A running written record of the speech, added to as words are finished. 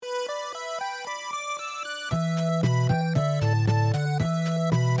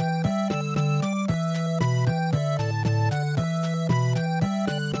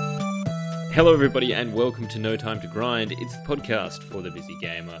Hello everybody and welcome to No Time to Grind. It's the podcast for the busy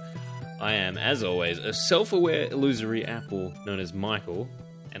gamer. I am, as always, a self-aware illusory apple known as Michael,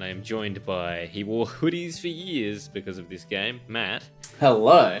 and I am joined by, he wore hoodies for years because of this game, Matt.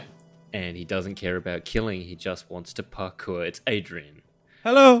 Hello. And he doesn't care about killing, he just wants to parkour. It's Adrian.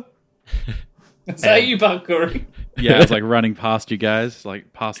 Hello. Is that you parkouring? Yeah, I was like running past you guys,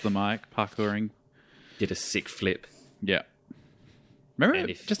 like past the mic, parkouring. Did a sick flip. Yeah.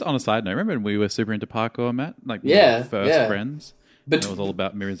 Remember, just on a side note, remember when we were super into parkour, Matt? Like, we were first friends? But it was all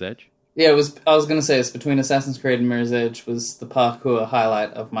about Mirror's Edge? Yeah, it was. I was going to say, it's between Assassin's Creed and Mirror's Edge was the parkour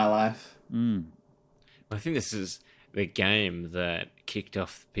highlight of my life. I think this is the game that kicked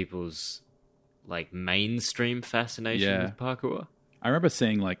off people's, like, mainstream fascination with parkour. I remember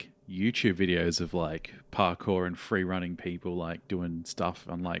seeing, like, YouTube videos of, like, parkour and free-running people, like, doing stuff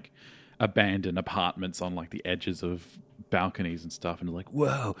on, like, abandoned apartments on, like, the edges of balconies and stuff, and like,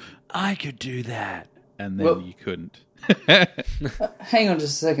 whoa, I could do that, and then you couldn't. Hang on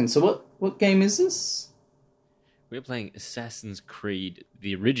just a second. So what game is this? We're playing Assassin's Creed,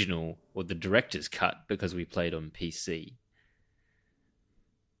 the original, or the director's cut, because we played on PC.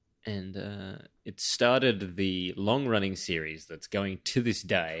 And it started the long-running series that's going to this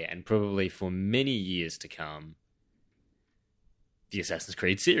day, and probably for many years to come, the Assassin's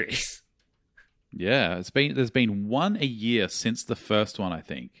Creed series. Yeah, there's been one a year since the first one, I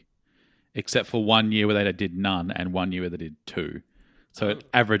think. Except for 1 year where they did none and 1 year where they did two. So it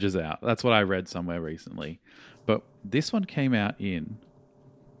averages out. That's what I read somewhere recently. But this one came out in...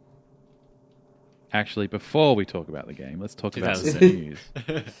 Actually, before we talk about the game, let's talk about the news.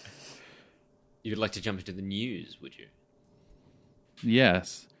 You'd like to jump into the news, would you?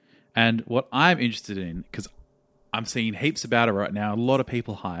 Yes. And what I'm interested in, because I'm seeing heaps about it right now, a lot of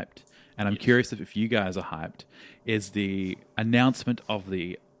people hyped, and I'm curious if you guys are hyped, is the announcement of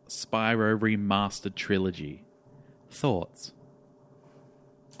the Spyro Remastered Trilogy. Thoughts?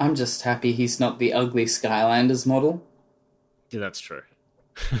 I'm just happy he's not the ugly Skylanders model. Yeah, that's true.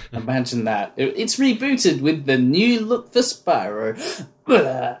 Imagine that. It's rebooted with the new look for Spyro.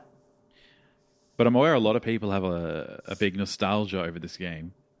 But I'm aware a lot of people have a big nostalgia over this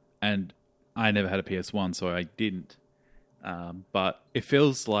game, and I never had a PS1, so I didn't. But it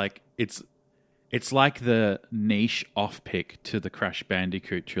feels like it's like the niche off-pick to the Crash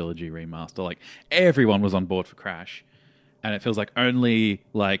Bandicoot trilogy remaster. Like, everyone was on board for Crash, and it feels like only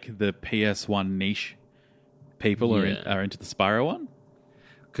like the PS1 niche people are into the Spyro one.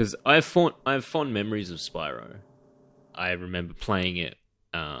 Because I have fond memories of Spyro. I remember playing it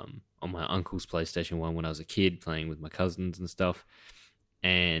on my uncle's PlayStation 1 when I was a kid, playing with my cousins and stuff,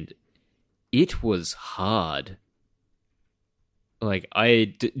 and it was hard. Like,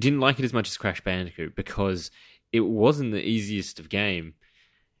 I didn't like it as much as Crash Bandicoot because it wasn't the easiest of game.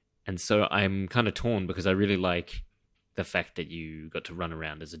 And so I'm kind of torn because I really like the fact that you got to run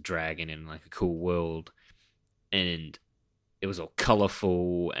around as a dragon in like a cool world. And it was all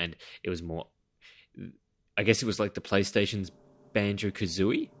colorful and it was more... I guess it was like the PlayStation's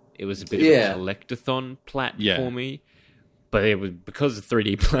Banjo-Kazooie. It was a bit of a collectathon for me. But it was because of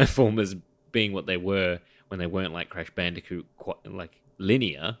 3D platformers being what they were... when they weren't like Crash Bandicoot, quite like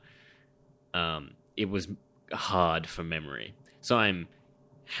linear, it was hard for memory. So I'm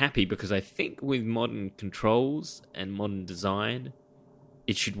happy because I think with modern controls and modern design,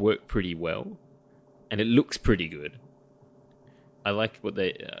 it should work pretty well, and it looks pretty good. I like what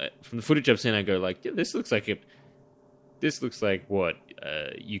they from the footage I've seen. I go like, yeah, this looks like it. This looks like what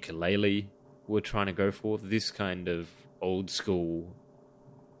Yooka-Laylee were trying to go for. This kind of old school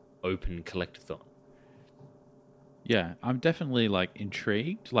open collectathon. Yeah, I'm definitely, like,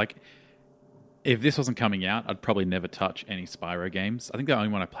 intrigued. Like, if this wasn't coming out, I'd probably never touch any Spyro games. I think the only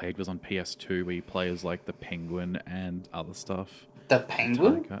one I played was on PS2, where you play as, like, the penguin and other stuff. The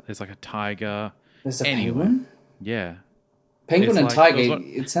penguin? There's, like, a tiger. There's a penguin? Yeah. Penguin and tiger.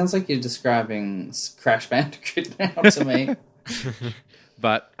 It sounds like you're describing Crash Bandicoot now to me.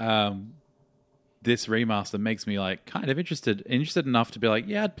 But this remaster makes me, like, kind of interested enough to be like,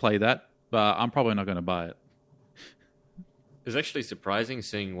 yeah, I'd play that, but I'm probably not going to buy it. It was actually surprising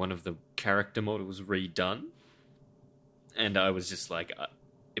seeing one of the character models redone. And I was just like,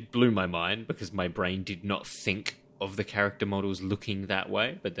 it blew my mind because my brain did not think of the character models looking that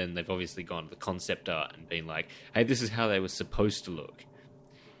way. But then they've obviously gone to the concept art and been like, hey, this is how they were supposed to look.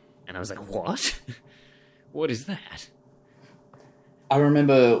 And I was like, what? What is that? I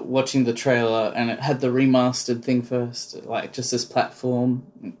remember watching the trailer and it had the remastered thing first. Like, just this platform,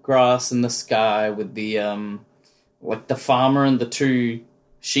 grass in the sky with the... like the farmer and the two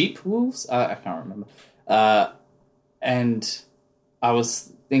sheep wolves. I can't remember. And I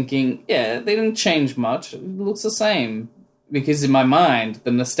was thinking, yeah, they didn't change much. It looks the same. Because in my mind,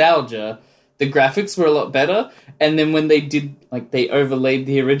 the nostalgia, the graphics were a lot better. And then when they did, like, they overlaid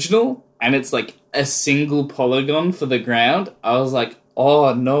the original, and it's like a single polygon for the ground, I was like,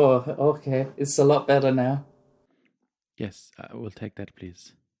 oh no, okay, it's a lot better now. Yes, I will take that,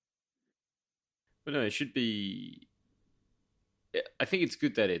 please. But no, it should be. I think it's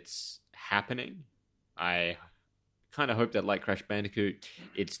good that it's happening. I kind of hope that, like Crash Bandicoot,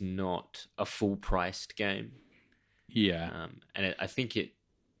 it's not a full-priced game. Yeah. And I think it,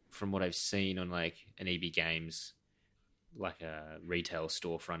 from what I've seen on like an EB Games, like a retail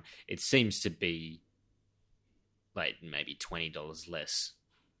storefront, it seems to be like maybe $20 less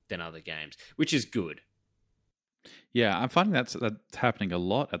than other games, which is good. Yeah, I'm finding that's happening a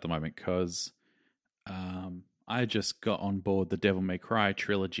lot at the moment because I just got on board the Devil May Cry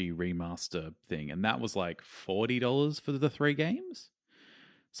trilogy remaster thing, and that was like $40 for the 3 games.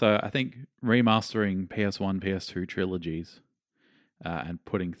 So I think remastering PS1, PS2 trilogies and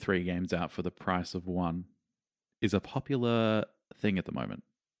putting 3 games out for the price of 1 is a popular thing at the moment.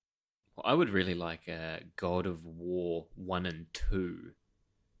 Well, I would really like God of War 1 and 2,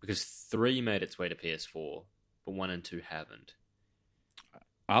 because 3 made its way to PS4, but 1 and 2 haven't.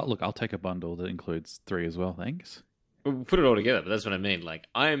 I'll take a bundle that includes 3 as well, thanks. We'll put it all together, but that's what I mean. Like,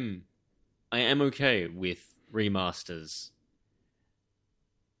 I am okay with remasters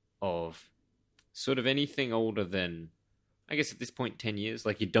of sort of anything older than, I guess at this point, 10 years.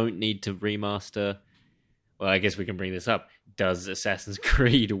 Like, you don't need to remaster. Well, I guess we can bring this up. Does Assassin's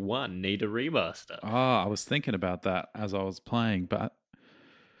Creed 1 need a remaster? Oh, I was thinking about that as I was playing, but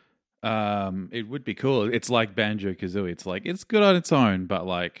it would be cool. It's like Banjo-Kazooie. It's like, it's good on its own, but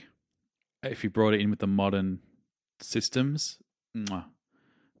like, if you brought it in with the modern systems, mwah.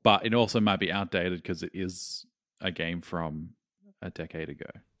 But it also might be outdated because it is a game from a decade ago.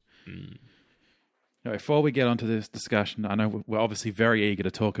 Now, before we get onto this discussion, I know we're obviously very eager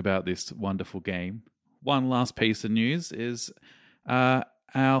to talk about this wonderful game. One last piece of news is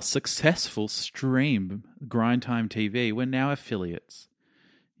our successful stream, Grind Time TV. We're now affiliates.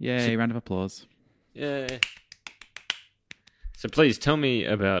 Yay, round of applause. Yeah. So please tell me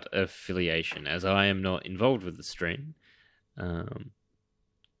about affiliation, as I am not involved with the stream.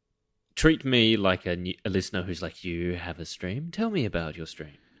 Treat me like a listener who's like, you have a stream? Tell me about your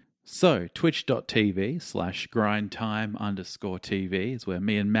stream. So, twitch.tv/grindtime_TV is where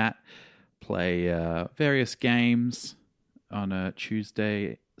me and Matt play various games on a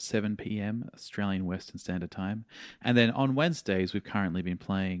Tuesday, 7 p.m. Australian Western Standard Time. And then on Wednesdays, we've currently been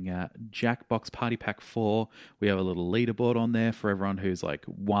playing Jackbox Party Pack 4. We have a little leaderboard on there for everyone who's like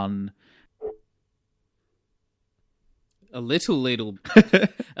won. A little leaderboard.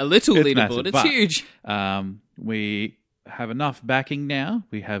 It's huge. We have enough backing now.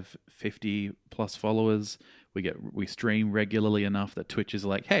 We have 50 plus followers. We stream regularly enough that Twitch is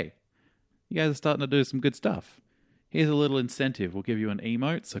like, hey, you guys are starting to do some good stuff. Here's a little incentive. We'll give you an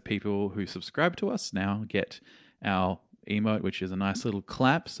emote, so people who subscribe to us now get our emote, which is a nice little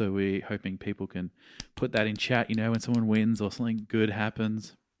clap. So we're hoping people can put that in chat, when someone wins or something good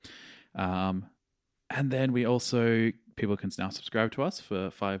happens. And then people can now subscribe to us for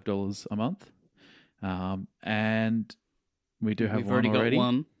 $5 a month. And we do have We've one already got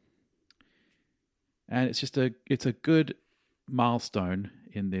one. And it's just a good milestone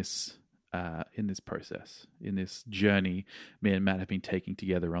in this process, in this journey me and Matt have been taking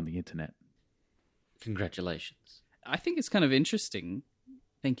together on the internet. Congratulations. I think it's kind of interesting.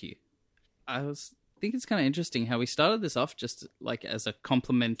 Thank you. think it's kind of interesting how we started this off just like as a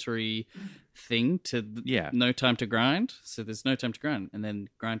complimentary thing to No Time to Grind. So there's No Time to Grind, and then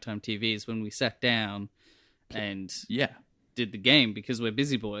Grind Time TV is when we sat down and did the game because we're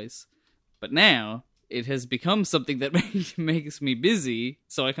busy boys. But now it has become something that makes me busy,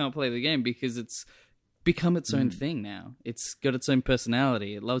 so I can't play the game because it's become its own thing now. It's got its own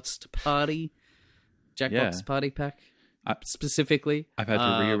personality. It loves to party. Jackbox Party Pack. Specifically, I've had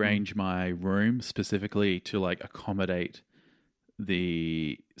to rearrange my room specifically to like accommodate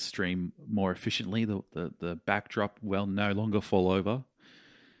the stream more efficiently. The backdrop will no longer fall over.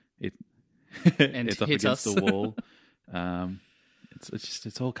 It's up against the wall.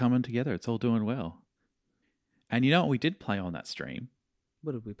 It's all coming together. It's all doing well. And you know what we did play on that stream?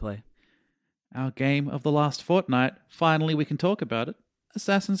 What did we play? Our game of the last fortnight. Finally, we can talk about it.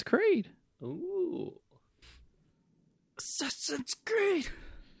 Assassin's Creed. Ooh. Assassin's Creed.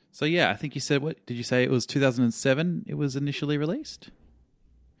 So I think you said, what did you say? It was 2007 it was initially released?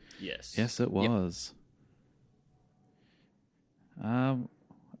 Yes. Yes, it was. And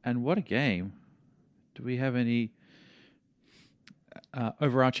what a game. Do we have any...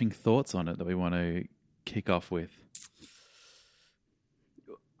 overarching thoughts on it that we want to kick off with?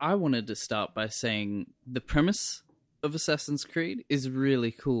 I wanted to start by saying the premise of Assassin's Creed is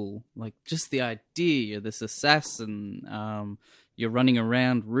really cool. Like, just the idea, you're this assassin, you're running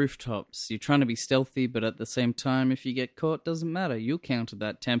around rooftops, you're trying to be stealthy, but at the same time, if you get caught, doesn't matter. You'll counter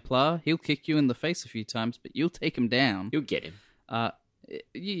that Templar, he'll kick you in the face a few times, but you'll take him down. You'll get him.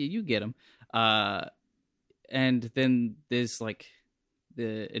 You get him. And then there's, like,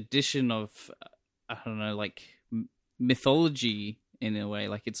 the addition of, I don't know, like, mythology in a way,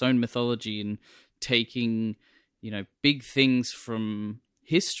 like its own mythology, and taking, big things from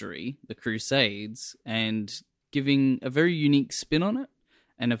history, the Crusades, and giving a very unique spin on it,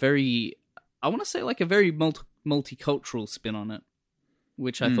 and a very multicultural spin on it,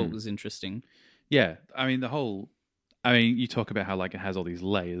 which I thought was interesting. Yeah, I mean, you talk about how, like, it has all these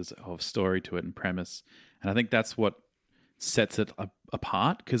layers of story to it and premise, and I think that's what sets it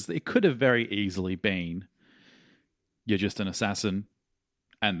apart, because it could have very easily been you're just an assassin,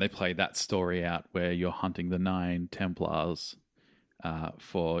 and they play that story out where you're hunting the 9 Templars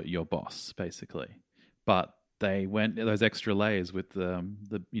for your boss, basically. But they went those extra layers with the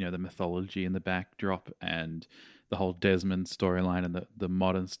mythology and the backdrop and the whole Desmond storyline and the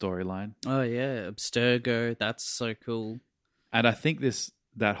modern storyline. Oh yeah, Abstergo, that's so cool. And I think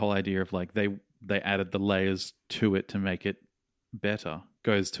that whole idea of, like, they added the layers to it to make it better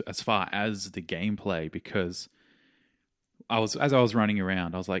goes to as far as the gameplay, because as I was running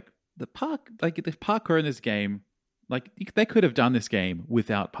around, I was like, the parkour in this game, like, they could have done this game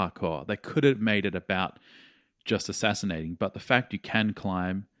without parkour. They could have made it about just assassinating, but the fact you can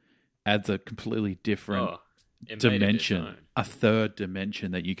climb adds a completely different dimension, a third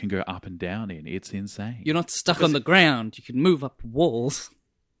dimension that you can go up and down in. It's insane. You're not stuck on the ground. You can move up walls.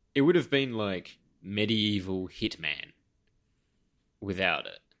 It would have been like medieval Hitman without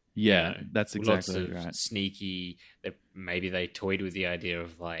it. Yeah, that's exactly lots of right. Sneaky. Maybe they toyed with the idea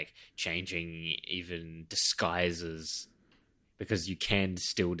of, like, changing even disguises, because you can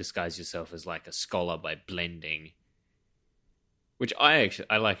still disguise yourself as, like, a scholar by blending, which I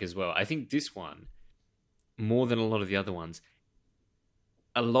like as well. I think this one, more than a lot of the other ones,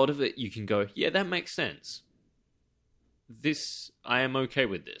 a lot of it you can go, yeah, that makes sense. I am okay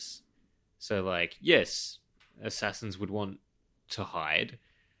with this. So, like, yes, assassins would want to hide.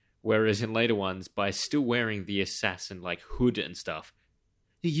 Whereas in later ones, by still wearing the assassin, like, hood and stuff,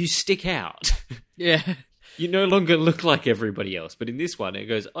 you stick out. Yeah. You no longer look like everybody else. But in this one, it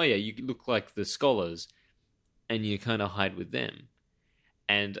goes, oh yeah, you look like the scholars, and you kind of hide with them.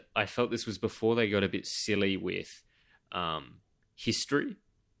 And I felt this was before they got a bit silly with history,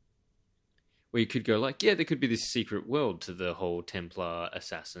 where you could go, like, yeah, there could be this secret world to the whole Templar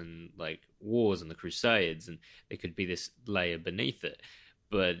assassin, like, wars and the Crusades, and there could be this layer beneath it.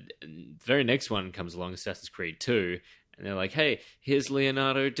 But the very next one comes along, Assassin's Creed 2, and they're like, hey, here's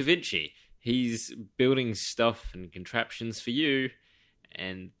Leonardo da Vinci. He's building stuff and contraptions for you,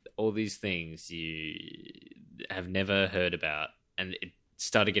 and all these things you have never heard about. And it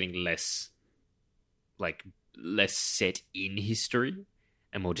started getting less set in history,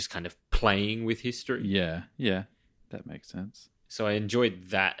 and more just kind of playing with history. Yeah, that makes sense. So I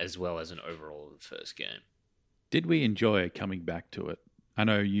enjoyed that as well as an overall of the first game. Did we enjoy coming back to it? I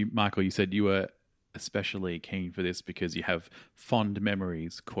know you, Michael, you said you were especially keen for this because you have fond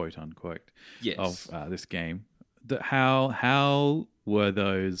memories, quote unquote, yes, of this game. How were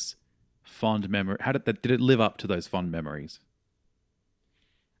those fond memories? How did it live up to those fond memories?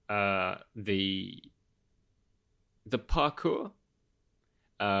 The parkour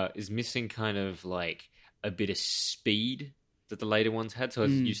is missing kind of like a bit of speed that the later ones had, so I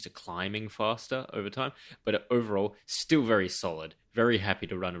was used to climbing faster over time. But overall, still very solid. Very happy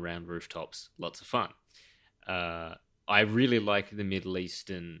to run around rooftops. Lots of fun. I really like the Middle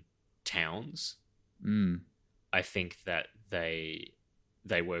Eastern towns. I think that they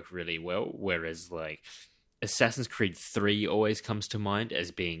work really well, whereas, like, Assassin's Creed 3 always comes to mind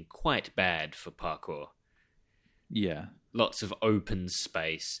as being quite bad for parkour. Yeah. Lots of open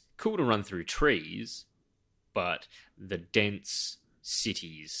space. Cool to run through trees, but the dense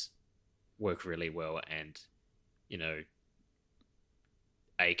cities work really well, and,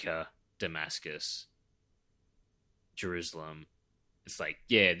 Acre, Damascus, Jerusalem, it's like,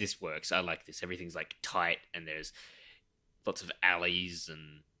 yeah, this works. I like this. Everything's, like, tight, and there's lots of alleys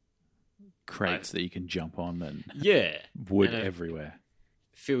and crates that you can jump on, and yeah, wood everywhere.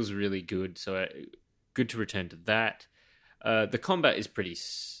 Feels really good, so good to return to that. The combat is pretty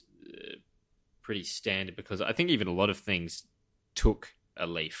standard, because I think even a lot of things took a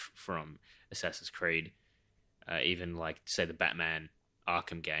leaf from Assassin's Creed. Even, like, say, the Batman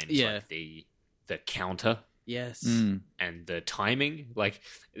Arkham games, Yeah. like the counter Yes. and the timing. Like,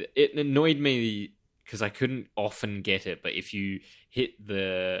 it annoyed me because I couldn't often get it, but if you hit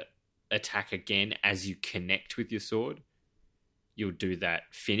the attack again as you connect with your sword, you'll do that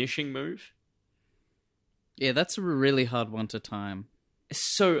finishing move. Yeah, that's a really hard one to time.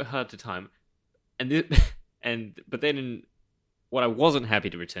 It's so hard to time. But then what I wasn't happy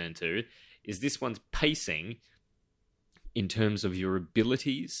to return to is this one's pacing in terms of your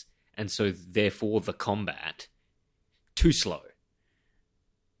abilities, and so therefore the combat, too slow.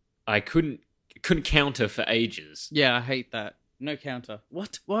 I couldn't counter for ages. Yeah, I hate that. No counter.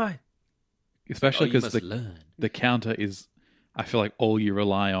 What? Why? Especially You because must learn. the counter is, I feel like, all you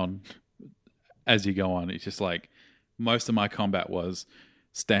rely on as you go on. It's just like most of my combat was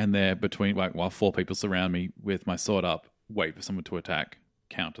stand there between, like, while 4 people surround me with my sword up, wait for someone to attack,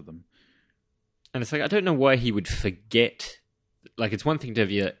 counter them. And it's like, I don't know why he would forget. Like, it's one thing to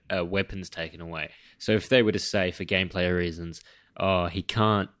have your weapons taken away. So if they were to say, for gameplay reasons, oh, he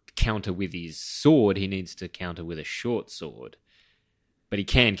can't counter with his sword, he needs to counter with a short sword. But he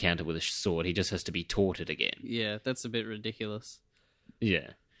can counter with a sword, he just has to be taught it again. Yeah, that's a bit ridiculous. Yeah.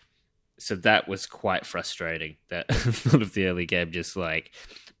 So that was quite frustrating. That a lot of the early game, just like,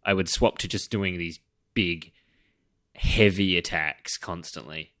 I would swap to just doing these big, heavy attacks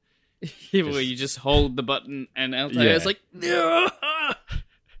constantly. Yeah, where you just hold the button and Altair's like, no!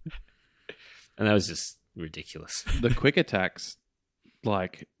 And that was just ridiculous. The quick attacks,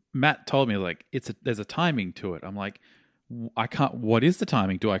 like Matt told me, like there's a timing to it. I'm like, I can't. What is the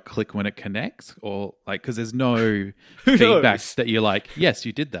timing? Do I click when it connects, or like, because there's no feedback knows? that you're like, yes,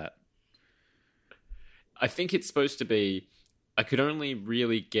 you did that. I think it's supposed to be... I could only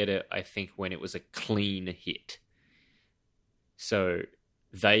really get it, I think, when it was a clean hit. So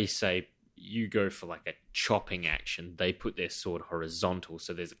they say you go for like a chopping action. They put their sword horizontal,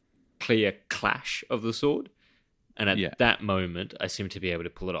 so there's a clear clash of the sword. And at that moment, I seem to be able to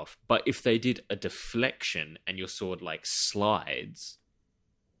pull it off. But if they did a deflection and your sword, like, slides,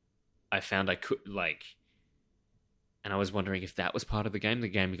 I found I could, like... And I was wondering if that was part of the game. The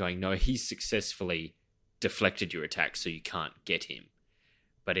game going, no, he's successfully deflected your attack, so you can't get him.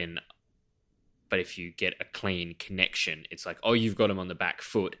 But if you get a clean connection, it's like, oh, you've got him on the back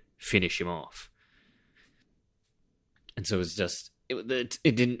foot, finish him off. And so it was just...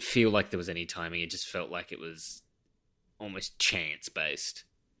 It didn't feel like there was any timing. It just felt like it was almost chance-based.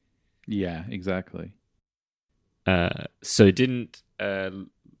 Yeah, exactly. So didn't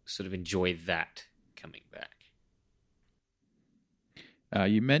sort of enjoy that coming back.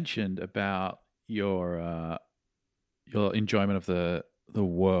 You mentioned about your enjoyment of the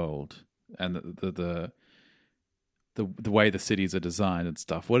world and the way the cities are designed and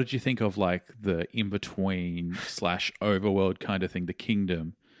stuff. What did you think of, like, the in-between / overworld kind of thing, the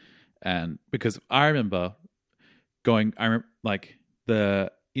kingdom? And because I remember when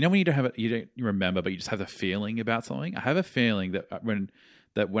you don't have it, you don't remember, but you just have the feeling about something. I have a feeling that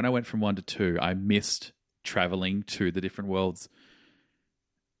when I went from 1 to 2, I missed traveling to the different worlds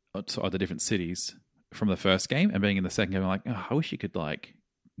or the different cities from the first game, and being in the second game, I'm like, oh, I wish you could, like,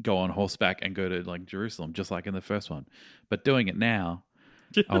 go on horseback and go to, like, Jerusalem, just like in the first one. But doing it now,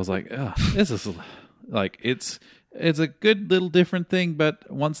 I was like, oh, this is like, it's a good little different thing, but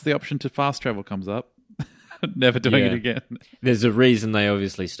once the option to fast travel comes up, never doing it again. There's a reason they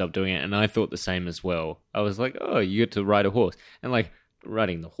obviously stopped doing it, and I thought the same as well. I was like, oh, you get to ride a horse. And, like,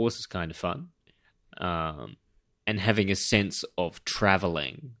 riding the horse is kind of fun. And having a sense of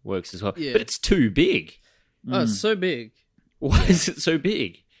traveling works as well. Yeah. But it's too big. Oh, it's so big. Why is it so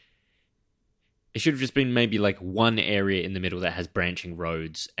big? It should have just been maybe like one area in the middle that has branching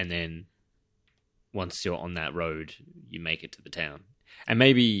roads, and then once you're on that road, you make it to the town. And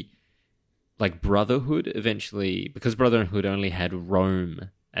maybe like Brotherhood eventually, because Brotherhood only had Rome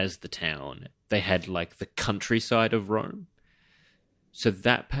as the town, they had like the countryside of Rome. So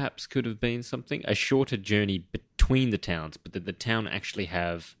that perhaps could have been something, a shorter journey between the towns, but did the town actually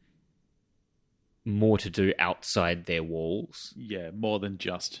have more to do outside their walls? Yeah, more than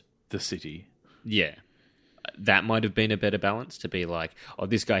just the city. Yeah. That might have been a better balance, to be like, oh,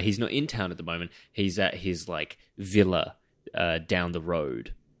 this guy, he's not in town at the moment. He's at his, like, villa down the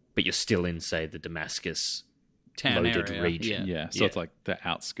road. But you're still in, say, the Damascus Town loaded area. region. Yeah, so it's like the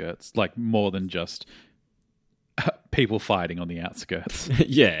outskirts, like more than just people fighting on the outskirts.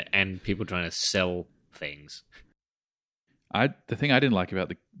 Yeah, and people trying to sell things. The thing I didn't like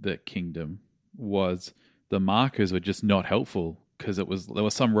about the kingdom was the markers were just not helpful, because there were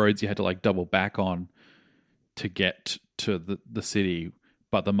some roads you had to, like, double back on to get to the city,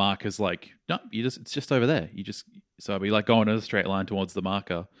 but the markers, like, no, it's just over there. You just So I'd be like going in a straight line towards the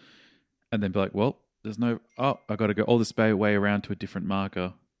marker, and then be like, well, there's no. Oh, I got to go all this way around to a different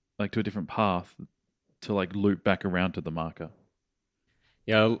marker, like to a different path, to like loop back around to the marker.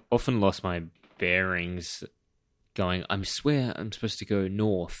 Yeah, I often lost my bearings going, I swear I'm supposed to go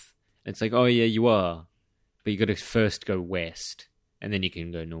north. It's like, oh yeah, you are. But you got to first go west, and then you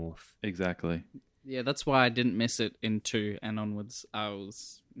can go north. Exactly. Yeah, that's why I didn't miss it in 2 and onwards. I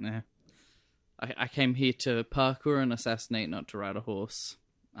came here to parkour and assassinate, not to ride a horse.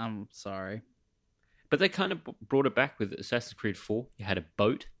 I'm sorry. But they kind of brought it back with Assassin's Creed 4. You had a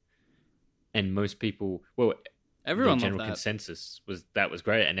boat, and most people, well, Everyone the loved general that. consensus was that was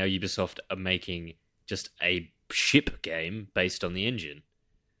great. And now Ubisoft are making just a ship game based on the engine.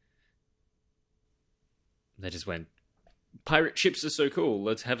 They just went, pirate ships are so cool.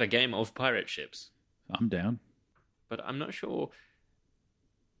 Let's have a game of pirate ships. I'm down. But I'm not sure.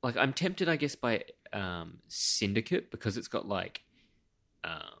 Like, I'm tempted, I guess, by Syndicate because it's got like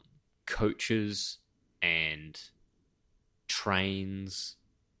coaches and trains,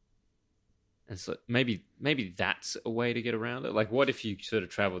 and so maybe that's a way to get around it. Like, what if you sort of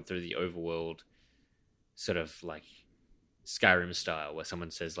traveled through the overworld, sort of like Skyrim style, where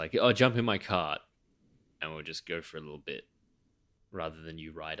someone says like, "Oh, jump in my cart," and we'll just go for a little bit, rather than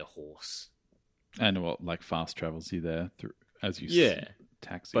you ride a horse. And what, like, fast travels you there through as you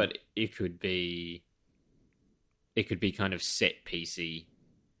taxi. But it could be kind of set piecey.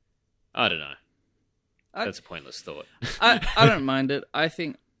 I don't know. That's a pointless thought. I don't mind it. I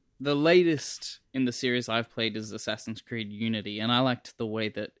think the latest in the series I've played is Assassin's Creed Unity, and I liked the way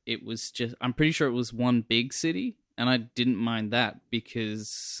that it was just... I'm pretty sure it was one big city, and I didn't mind that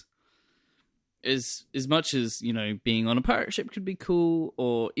because... As much as, you know, being on a pirate ship could be cool,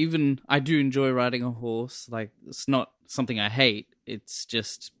 or even I do enjoy riding a horse. Like, it's not something I hate. It's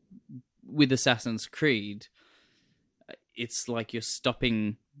just with Assassin's Creed, it's like you're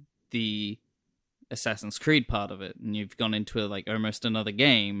stopping the Assassin's Creed part of it, and you've gone into like almost another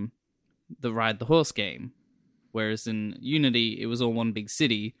game, the ride the horse game. Whereas in Unity, it was all one big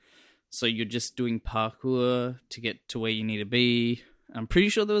city, so you're just doing parkour to get to where you need to be. I'm pretty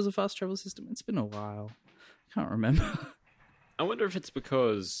sure there was a fast travel system. It's been a while. I can't remember. I wonder if it's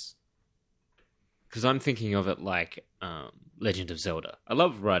because I'm thinking of it like Legend of Zelda. I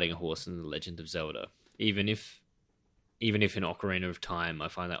love riding a horse in the Legend of Zelda, even if in Ocarina of Time I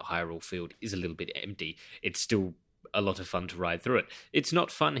find that Hyrule Field is a little bit empty. It's still a lot of fun to ride through it. It's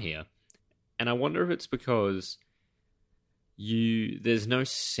not fun here, and I wonder if it's because there's no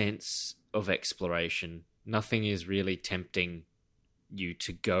sense of exploration. Nothing is really tempting you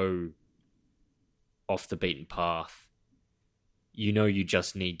to go off the beaten path. You know, you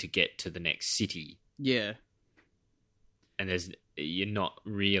just need to get to the next city. Yeah. And you're not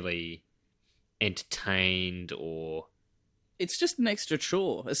really entertained, or... It's just an extra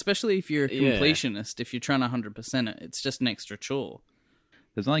chore, especially if you're a completionist. If you're trying to 100% it, it's just an extra chore.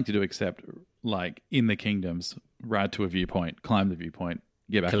 There's nothing to do except, like, in the kingdoms, ride to a viewpoint, climb the viewpoint,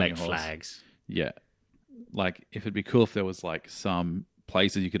 get back on your horse. Collect flags. Yeah. Like, if it'd be cool if there was, like, some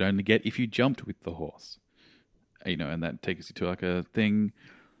places you could only get if you jumped with the horse. You know, and that takes you to, like, a thing,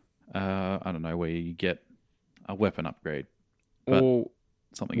 I don't know, where you get a weapon upgrade. But or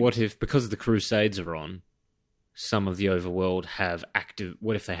something. What if, because the Crusades are on, some of the overworld have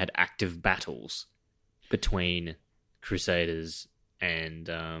what if they had active battles between Crusaders and,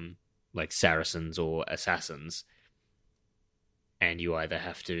 like, Saracens or Assassins? And you either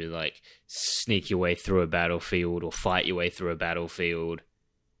have to, like, sneak your way through a battlefield or fight your way through a battlefield.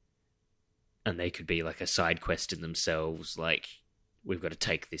 And they could be, like, a side quest in themselves. Like, we've got to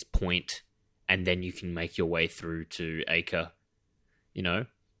take this point, and then you can make your way through to Acre, you know?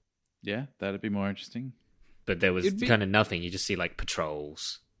 Yeah, that'd be more interesting. But there was kind of nothing. You just see, like,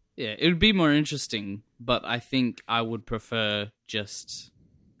 patrols. Yeah, it would be more interesting, but I think I would prefer just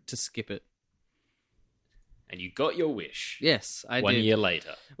to skip it. And you got your wish. Yes, I did. 1 year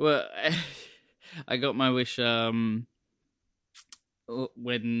later. Well, I got my wish when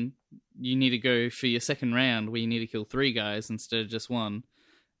you need to go for your second round where you need to kill 3 guys instead of just 1.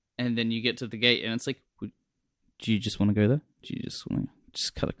 And then you get to the gate and it's like, do you just want to go there? Do you just want to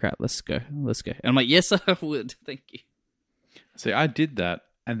just cut the crap? Let's go. And I'm like, yes, I would. Thank you. See, I did that,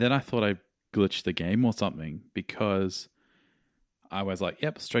 and then I thought I glitched the game or something because I was like,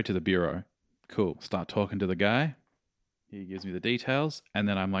 yep, straight to the bureau. Cool. Start talking to the guy. He gives me the details. And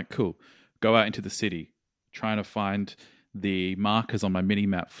then I'm like, cool. Go out into the city. Trying to find the markers on my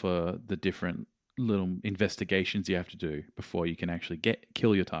mini-map for the different little investigations you have to do before you can actually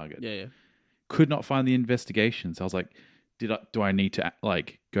kill your target. Yeah. Could not find the investigations. I was like, do I need to,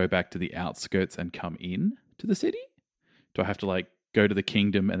 like, go back to the outskirts and come in to the city? Do I have to like go to the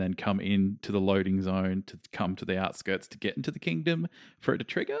kingdom and then come into the loading zone to come to the outskirts to get into the kingdom for it to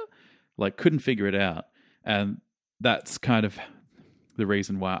trigger? Like, couldn't figure it out. And that's kind of the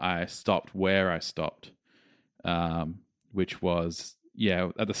reason why I stopped where I stopped, which was,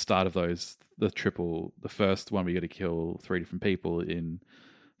 at the start of the first one we got to kill 3 different people in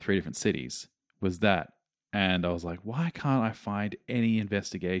 3 different cities was that. And I was like, why can't I find any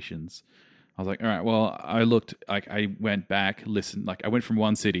investigations? I was like, all right, well, I looked, like, I went back, listened, like, I went from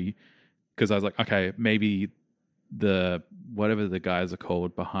one city because I was like, okay, maybe whatever the guys are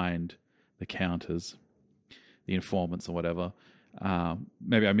called behind the counters, the informants or whatever,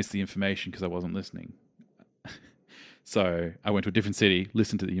 maybe I missed the information because I wasn't listening. So I went to a different city,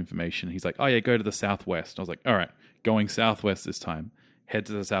 listened to the information. He's like, oh yeah, go to the southwest. I was like, all right, going southwest this time. Head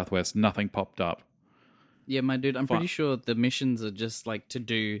to the southwest. Nothing popped up. Yeah, my dude, I'm pretty sure the missions are just like to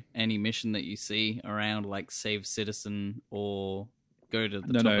do any mission that you see around, like save citizen or go to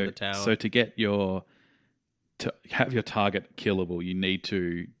the top of the tower. So to have your target killable, you need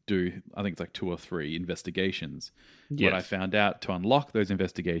to do, I think it's like 2 or 3 investigations. Yes. What I found out, to unlock those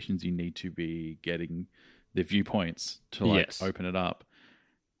investigations, you need to be getting the viewpoints to open it up.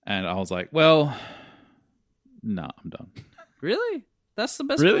 And I was like, well, no, I'm done. Really? That's the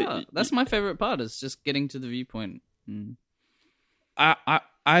best part. That's my favorite part, is just getting to the viewpoint. Mm.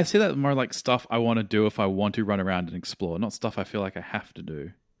 I see that more like stuff I want to do if I want to run around and explore, not stuff I feel like I have to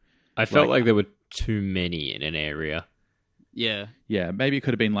do. I felt like there were too many in an area. Yeah. Yeah, maybe it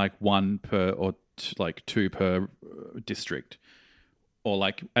could have been like 1 per or 2 per district. Or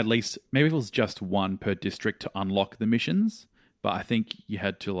like at least, maybe it was just 1 per district to unlock the missions. But I think you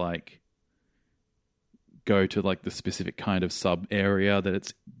had to like go to like the specific kind of sub area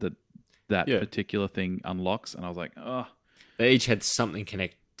that particular thing unlocks. And I was like, oh. They each had something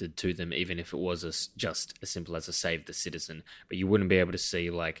connected to them, even if it was just as simple as a save the citizen. But you wouldn't be able to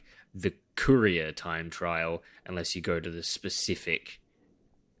see like the courier time trial unless you go to the specific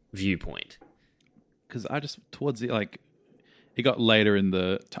viewpoint. Because I just, towards the, like, it got later in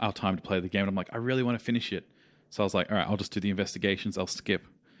our time to play the game, and I'm like, I really want to finish it. So I was like, all right, I'll just do the investigations. I'll skip.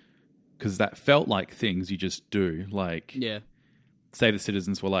 Because that felt like things you just do. Like, Save the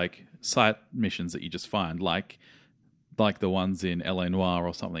Citizens were like side missions that you just find. Like the ones in L.A. Noire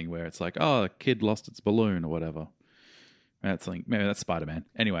or something where it's like, oh, a kid lost its balloon or whatever. And it's like, maybe that's Spider-Man.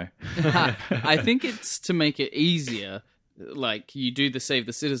 Anyway. I think it's to make it easier. Like, you do the Save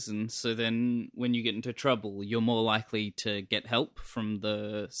the Citizens, so then when you get into trouble, you're more likely to get help from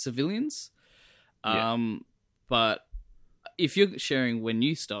the civilians. But if you're sharing when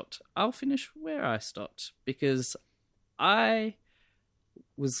you stopped, I'll finish where I stopped, because I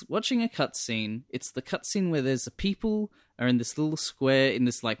was watching a cutscene. It's the cutscene where there's the people are in this little square in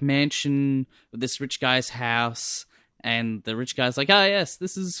this like mansion with this rich guy's house, and the rich guy's like, "Ah, yes,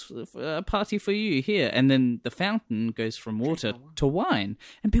 this is a party for you here." And then the fountain goes from water to wine,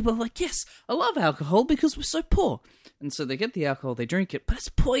 and people are like, "Yes, I love alcohol because we're so poor." And so they get the alcohol, they drink it, but it's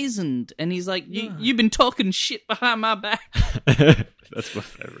poisoned. And he's like, "You've been talking shit behind my back." That's my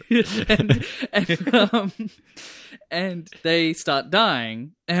favorite. And they start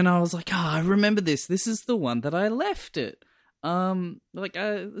dying, and I was like, I remember this. This is the one that I left it.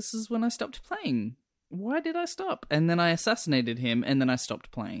 This is when I stopped playing. Why did I stop? And then I assassinated him, and then I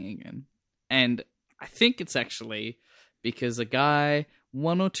stopped playing again. And I think it's actually because a guy,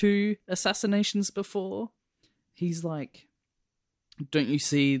 1 or 2 assassinations before, he's like, don't you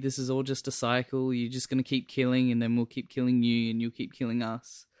see this is all just a cycle? You're just going to keep killing, and then we'll keep killing you, and you'll keep killing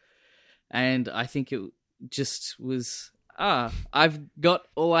us. And I think it just was, I've got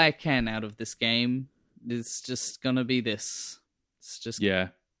all I can out of this game. It's just going to be this. It's just... Yeah.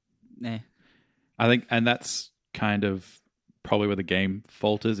 I think, and that's kind of probably where the game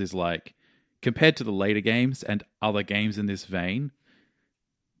falters, is like, compared to the later games and other games in this vein,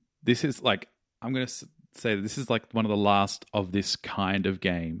 this is like, I'm going to say that this is like one of the last of this kind of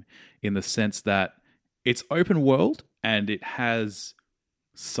game, in the sense that it's open world and it has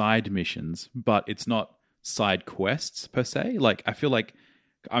side missions, but it's not side quests per se. Like, I feel like,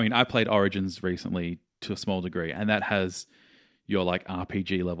 I mean, I played Origins recently to a small degree, and that has your like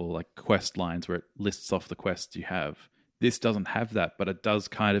RPG level like quest lines where it lists off the quests you have. This doesn't have that, but it does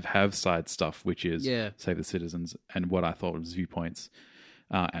kind of have side stuff, which is Save the Citizens and what I thought was viewpoints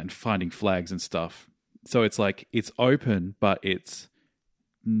and finding flags and stuff. So it's like, it's open, but it's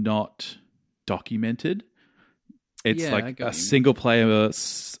not documented. It's like a single player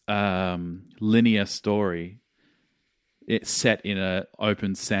linear story. It's set in an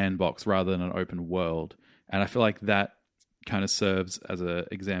open sandbox rather than an open world. And I feel like that kind of serves as an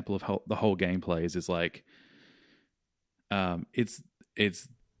example of how the whole game plays, is like, it's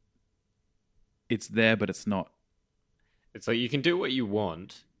there, but it's not. It's like you can do what you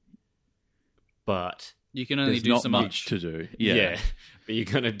want, but You can only There's do not so much much. to do. yeah. Yeah, But you're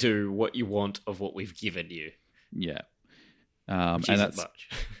gonna do what you want of what we've given you, yeah. which And isn't that's much.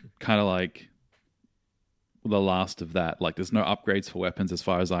 kind of like the last of that. Like, there's no upgrades for weapons as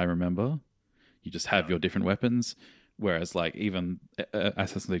far as I remember. You just have your different weapons. Whereas, like, even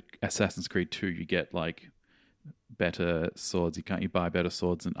Assassin's Creed 2, you get like better swords. You buy better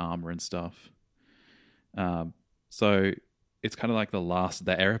swords and armor and stuff. So it's kind of like the last of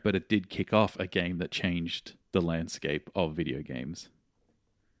that era, but it did kick off a game that changed the landscape of video games.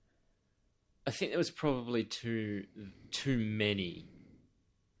 I think there was probably too many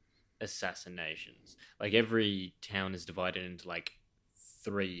assassinations. Like every town is divided into like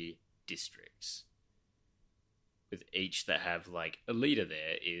 3 districts, with each that have like a leader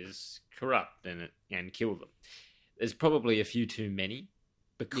there is corrupt and kill them. There's probably a few too many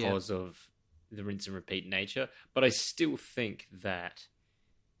because of the rinse and repeat nature, but I still think that,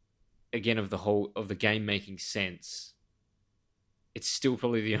 again, of the game making sense, it's still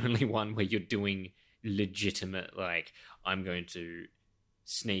probably the only one where you're doing legitimate, like, I'm going to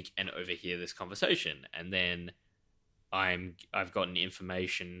sneak and overhear this conversation, and then I've gotten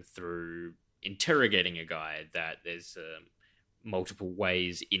information through interrogating a guy that there's multiple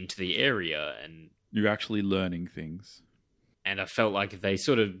ways into the area, and You're actually learning things. I felt like they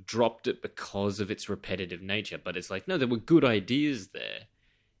sort of dropped it because of its repetitive nature. But it's like, no, there were good ideas there.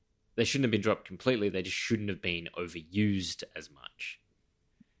 They shouldn't have been dropped completely. They just shouldn't have been overused as much.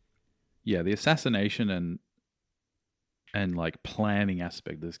 Yeah, the assassination and like planning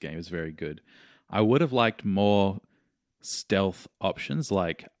aspect of this game is very good. I would have liked more stealth options.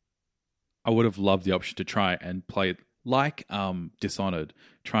 Like, I would have loved the option to try and play like Dishonored,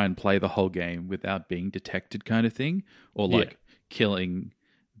 try and play the whole game without being detected, kind of thing, or like killing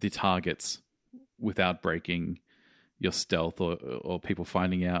the targets without breaking your stealth or people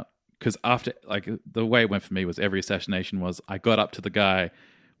finding out. Because after, like, the way it went for me was every assassination was I got up to the guy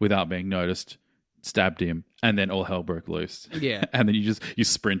without being noticed, stabbed him, and then all hell broke loose. Yeah. And then you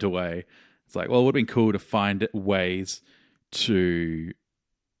sprint away. It's like, well, it would have been cool to find ways to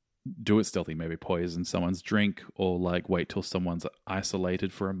do it stealthy, maybe poison someone's drink, or like wait till someone's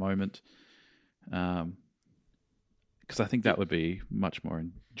isolated for a moment. Because I think that would be much more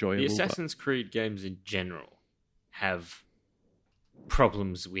enjoyable. The Assassin's Creed games in general have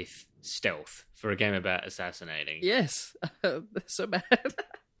problems with stealth for a game about assassinating. Yes. They're so bad.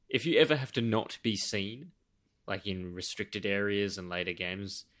 If you ever have to not be seen, like in restricted areas and later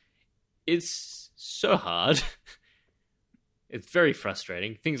games, it's so hard. It's very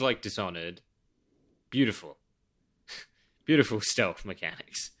frustrating. Things like Dishonored, beautiful. Beautiful stealth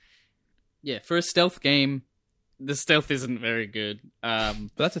mechanics. Yeah, for a stealth game, the stealth isn't very good. But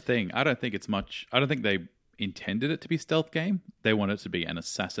that's the thing. I don't think they intended it to be stealth game. They want it to be an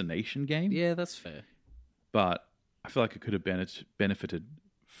assassination game. Yeah, that's fair. But I feel like it could have benefited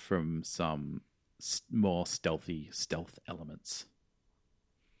from some more stealth elements.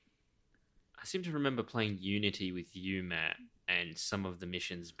 I seem to remember playing Unity with you, Matt, and some of the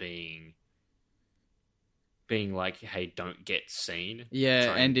missions being like, hey, don't get seen. Yeah,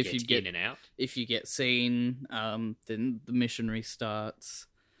 Try and if you in and out. if you get seen, then the mission restarts.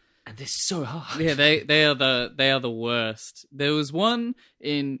 And they're so hard. Yeah, they are the worst. There was one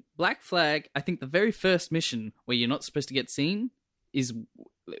in Black Flag, I think the very first mission where you're not supposed to get seen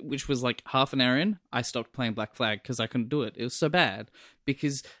which was like half an hour in. I stopped playing Black Flag because I couldn't do it. It was so bad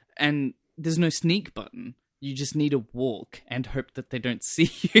and there's no sneak button. You just need to walk and hope that they don't see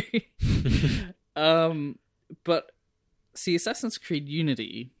you. But see, Assassin's Creed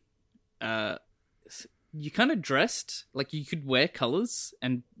Unity, you kind of dressed like you could wear colors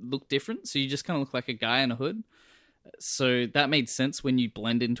and look different, so you just kind of look like a guy in a hood. So that made sense when you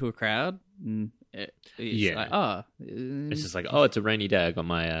blend into a crowd. It's like, it's just like, oh, it's a rainy day. I got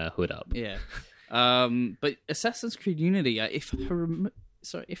my hood up. Yeah. But Assassin's Creed Unity,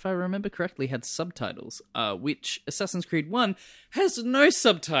 if I remember correctly, had subtitles, which Assassin's Creed 1 has no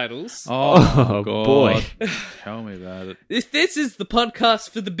subtitles. Oh, God. Boy. Tell me about it. If this is the podcast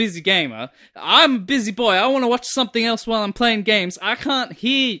for the busy gamer, I'm a busy boy. I want to watch something else while I'm playing games. I can't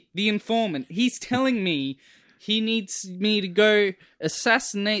hear the informant. He's telling me he needs me to go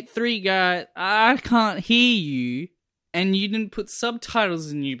assassinate 3 guys. I can't hear you. And you didn't put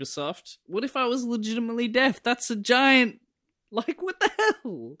subtitles in Ubisoft. What if I was legitimately deaf? That's a giant... Like, what the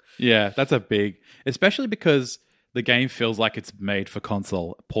hell? Yeah, that's a big... Especially because the game feels like it's made for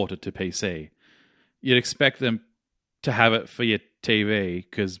console, ported to PC. You'd expect them to have it for your TV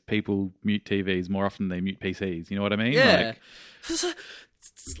because people mute TVs more often than they mute PCs. You know what I mean? Yeah. Like,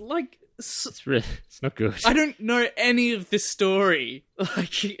 It's like It's not good. I don't know any of this story.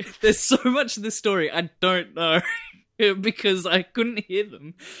 Like, there's so much of this story I don't know because I couldn't hear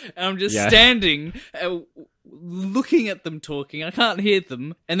them. And I'm just standing, looking at them talking. I can't hear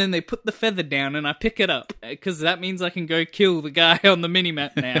them. And then they put the feather down and I pick it up because that means I can go kill the guy on the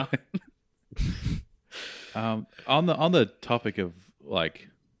minimap now. on the topic of like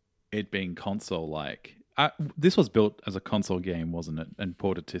it being console like. This was built as a console game, wasn't it? And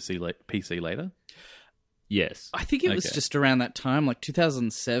ported to PC later? Yes. I think it was just around that time, like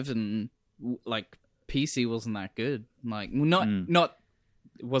 2007, like PC wasn't that good. Like, well, not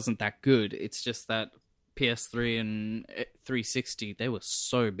it wasn't that good. It's just that PS3 and 360, they were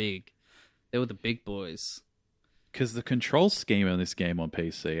so big. They were the big boys. Because the control scheme in this game on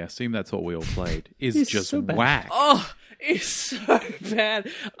PC, I assume that's what we all played, is just so whack. Oh, it's so bad.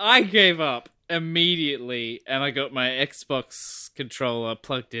 I gave up immediately, and I got my Xbox controller,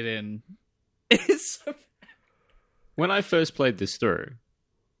 plugged it in. It's so bad. When I first played this through,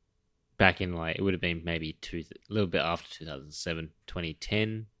 back in like, it would have been maybe a little bit after 2007,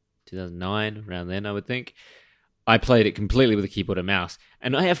 2010, 2009, around then, I would think. I played it completely with a keyboard and mouse,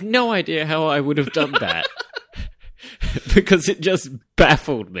 and I have no idea how I would have done that. Because it just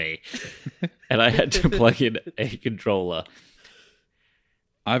baffled me. And I had to plug in a controller.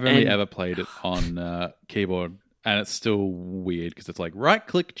 I've only ever played it on keyboard, and it's still weird because it's like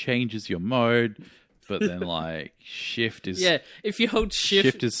right-click changes your mode, but then like shift is... Yeah, if you hold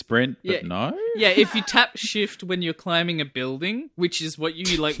shift is sprint, but no? Yeah, if you tap shift when you're climbing a building, which is what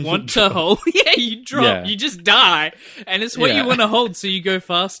you like want to hold, you drop, you just die, and it's what you want to hold so you go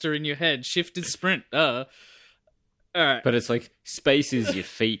faster in your head. Shift is sprint, All right. But it's like space is your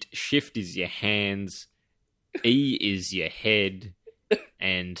feet, shift is your hands, E is your head,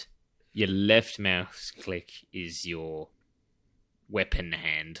 and your left mouse click is your weapon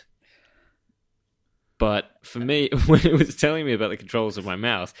hand. But for me, when it was telling me about the controls of my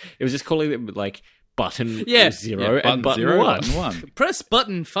mouse, it was just calling them like button 0 and button 0, 1. Button 1. Press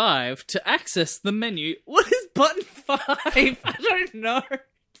button 5 to access the menu. What is button 5? I don't know.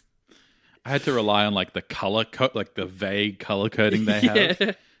 I had to rely on like the color like the vague color coding they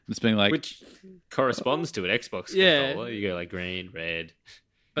have. It's being like, which corresponds to an Xbox controller. You go like green, red.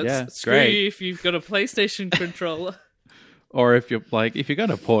 But screw you if you've got a PlayStation controller. Or if you're going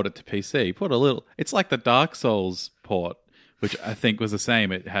to port it to PC, put a little. It's like the Dark Souls port, which I think was the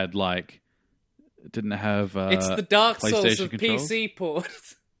same. It had like, it didn't have. It's the Dark Souls of controls. PC port.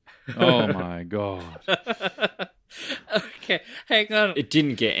 Oh my god. Okay, hang on. It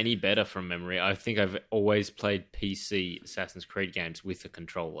didn't get any better from memory. I think I've always played PC Assassin's Creed games with a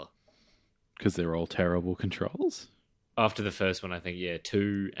controller. Because they're all terrible controls? After the first one, I think,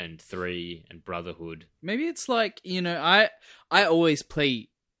 2 and 3 and Brotherhood. Maybe it's like, I always play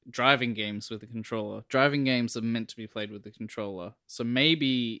driving games with a controller. Driving games are meant to be played with a controller. So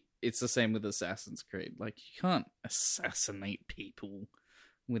maybe it's the same with Assassin's Creed. Like, you can't assassinate people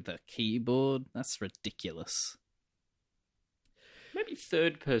with a keyboard. That's ridiculous. Maybe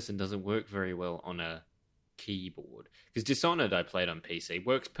third person doesn't work very well on a keyboard. Because Dishonored I played on PC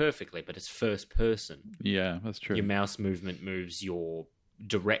works perfectly, but it's first person. Yeah, that's true. Your mouse movement moves your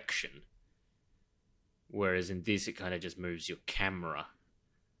direction. Whereas in this, it kind of just moves your camera.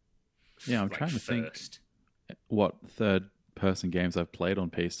 Yeah, I'm trying to think what third person games I've played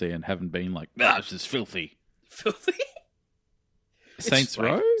on PC and haven't been like, this is filthy. Filthy? Saints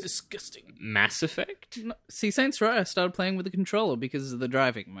Row? Disgusting. Mass Effect? No, see, Saints Row I started playing with a controller because of the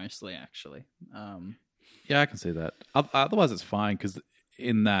driving, mostly, actually. Yeah, I can see that. Otherwise, it's fine, because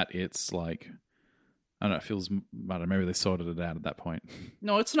in that, it's like, I don't know, it feels, I don't know, maybe they sorted it out at that point.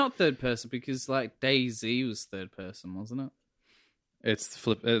 No, it's not third person, because, like, DayZ was third person, wasn't it? It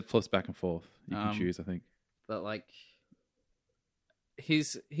flips back and forth. You can choose, I think. But, like,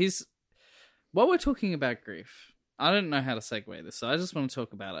 while we're talking about grief, I don't know how to segue this, so I just want to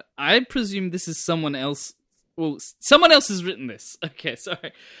talk about it. I presume this is someone else. Well, someone else has written this. Okay,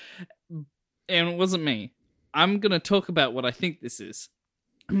 sorry. And it wasn't me. I'm going to talk about what I think this is.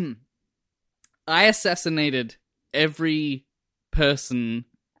 I assassinated every person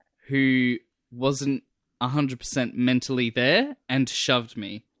who wasn't 100% mentally there and shoved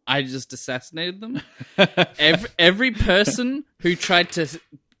me. I just assassinated them. every person who tried to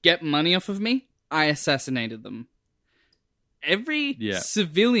get money off of me, I assassinated them. Every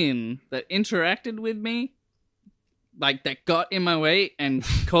civilian that interacted with me, like that got in my way and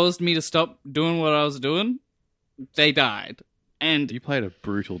caused me to stop doing what I was doing, they died. And you played a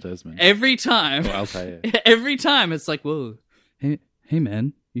brutal Desmond. Every time, well, I'll tell you. Every time it's like, whoa, hey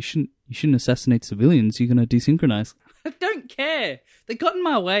man, you shouldn't assassinate civilians. You're gonna desynchronize. I don't care. They got in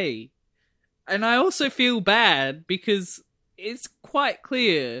my way, and I also feel bad because it's quite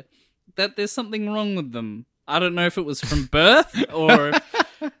clear that there's something wrong with them. I don't know if it was from birth or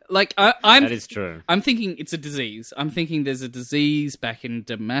like I'm. That is true. I'm thinking it's a disease. I'm thinking there's a disease back in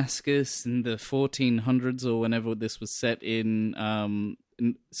Damascus in the 1400s or whenever this was set in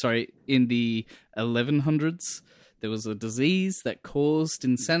in the 1100s. There was a disease that caused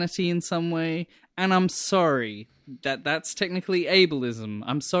insanity in some way, and I'm sorry that's technically ableism.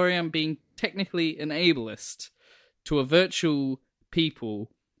 I'm sorry I'm being technically an ableist to a virtual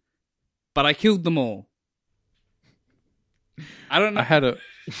people, but I killed them all. I don't know. I had a.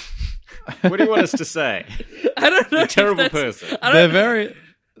 What do you want us to say? I don't know. You're a terrible person. They're very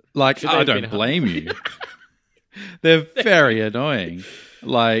like. Should they I have don't been blame you. They're very annoying.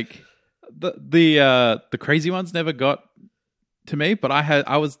 Like the crazy ones never got to me, but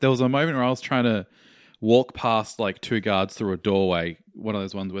there was a moment where I was trying to walk past like two guards through a doorway. One of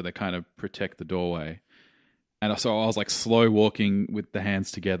those ones where they kind of protect the doorway. And so I was like slow walking with the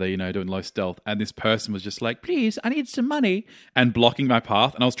hands together, doing low stealth. And this person was just like, please, I need some money. And blocking my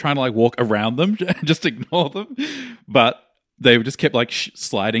path. And I was trying to like walk around them, just ignore them. But they just kept like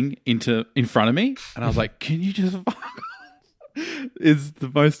sliding in front of me. And I was like, can you just fuck off? It's the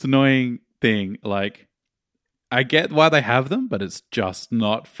most annoying thing. Like, I get why they have them, but it's just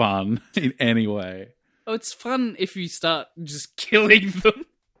not fun in any way. Oh, it's fun if you start just killing them.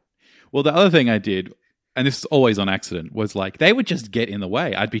 Well, the other thing I did, and this is always on accident, was like they would just get in the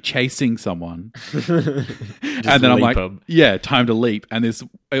way. I'd be chasing someone, and then I'm like, "Yeah, time to leap." And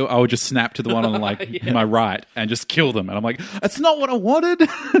I would just snap to the one on like my right and just kill them. And I'm like, "That's not what I wanted."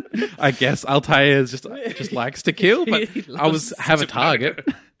 I guess Altair just likes to kill, but I have a target.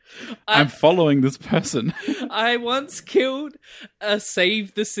 I'm following this person. I once killed a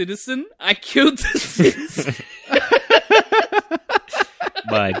Save the Citizen. I killed the citizen.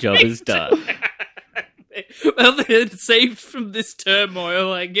 My job is done. Well, they're saved from this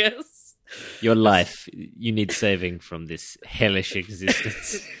turmoil, I guess. Your life, you need saving from this hellish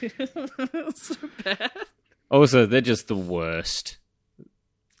existence. So bad. Also, they're just the worst.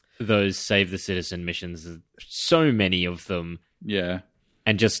 Those Save the Citizen missions, so many of them. Yeah.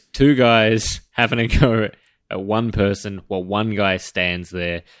 And just two guys having a go at one person while one guy stands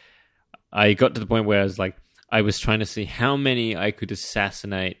there. I got to the point where I was trying to see how many I could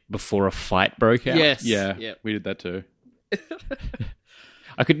assassinate before a fight broke out. Yes. Yeah. Yep. We did that too.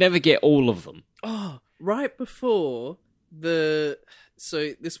 I could never get all of them. Oh, right before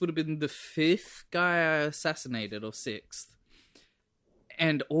so this would have been the 5th guy I assassinated, or 6th.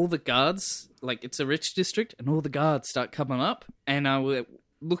 And all the guards, like it's a rich district, and all the guards start coming up, and I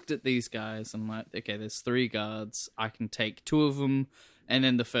looked at these guys, and I'm like, okay, there's 3 guards, I can take 2 of them, and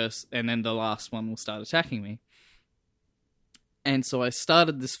then the last one will start attacking me. And so I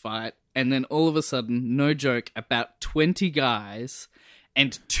started this fight, and then all of a sudden, no joke, about 20 guys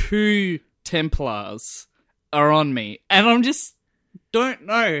and 2 Templars are on me. And I'm just don't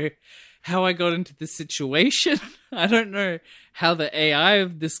know how I got into this situation. I don't know how the AI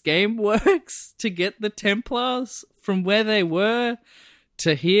of this game works to get the Templars from where they were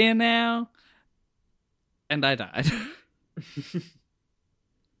to here now. And I died.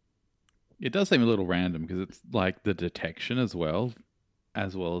 It does seem a little random because it's like the detection as well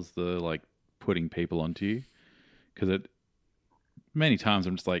as the like putting people onto you. Because many times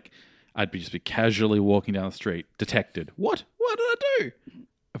I'm just like, I'd be casually walking down the street, detected. What did I do?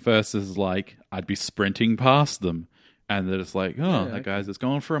 Versus like I'd be sprinting past them, and they're just like, that guy's just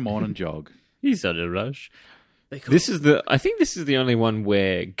going for a morning jog. He's on a rush. I think this is the only one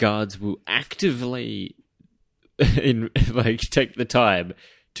where guards will actively take the time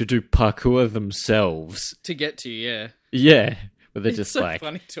to do parkour themselves To get to you, yeah. Yeah, but they're It's just so like,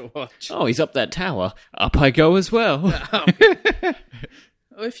 funny to watch. oh, he's up that tower. Up I go as well.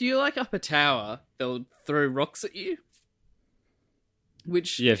 If you up a tower, they'll throw rocks at you.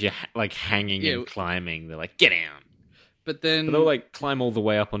 Which Yeah, if you're hanging and climbing, they're like, get down. But then But they'll climb all the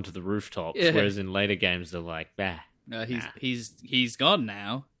way up onto the rooftops. Yeah. Whereas in later games, they're like, bah. he's gone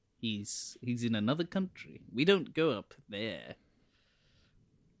now. He's in another country. We don't go up there.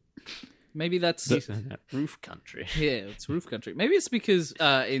 Maybe that's Roof country. yeah, it's roof country. Maybe it's because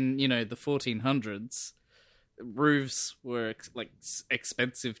in the 1400s, roofs were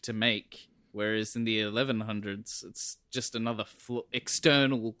expensive to make, whereas in the 1100s, it's just another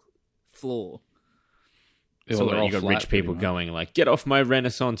external floor. So they're all you got flat, rich people pretty much. going like, "Get off my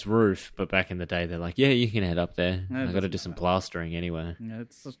Renaissance roof!" But back in the day, they're like, "Yeah, you can head up there. No, it I got to doesn't do some matter. plastering anyway." Yeah,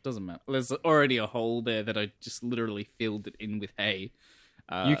 it doesn't matter. There's already a hole there that I just literally filled it in with hay.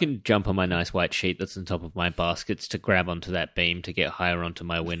 You can jump on my nice white sheet that's on top of my baskets to grab onto that beam to get higher onto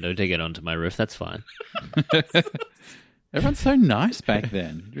my window to get onto my roof. That's fine. Everyone's so nice back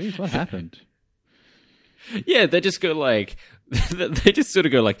then. Jeez, what happened? Yeah, they just go like, they just sort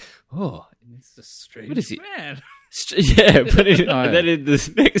of go like, "Oh, It's a strange What is it? man. yeah," but yeah. then in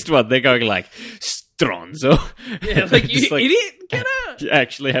this next one, they're going like, "Stronzo." Yeah, like, you Just idiot, get out!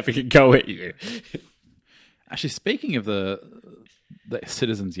 Actually having a go at you. Actually, speaking of the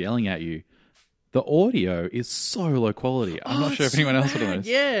citizens yelling at you, the audio is so low quality. I'm not sure if anyone else would have noticed.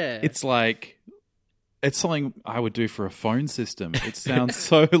 Yeah. It's like it's something I would do for a phone system. It sounds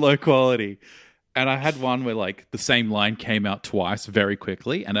so low quality. And I had one where like the same line came out twice very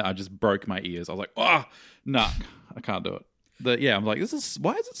quickly, and I just broke my ears. I was like, "Oh, no, I can't do it." But yeah, I'm like, why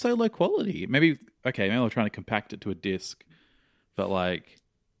is it so low quality? Maybe they're trying to compact it to a disc, but like,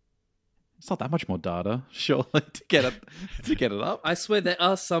 it's not that much more data, surely, to get it up. I swear there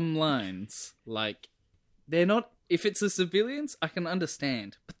are some lines, like, they're not, if it's the civilians, I can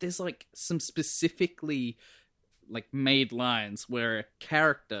understand, but there's like some specifically like made lines where a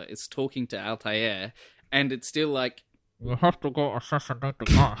character is talking to Altair and it's still like, "You have to go assassinate the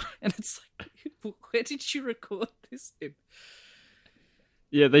guy." And it's like, where did you record this in?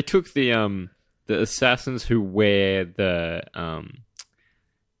 Yeah, they took the assassins who wear the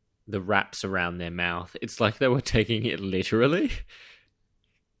wraps around their mouth. It's like they were taking it literally.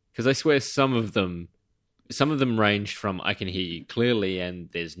 Because I swear some of them ranged from "I can hear you clearly" and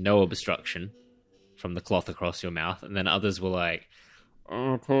 "there's no obstruction" from the cloth across your mouth, and then others were like,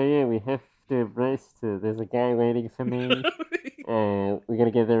 "Oh, tell you, we have to rest. There's a guy waiting for me. We gotta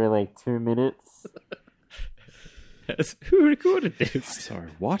get there in like 2 minutes." Who recorded this? Sorry,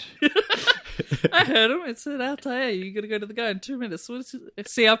 what? I heard him. It said, "Altair, you gotta go to the guy in 2 minutes."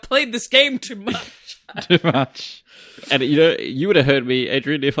 See, I've played this game too much. Too much. And you would have heard me,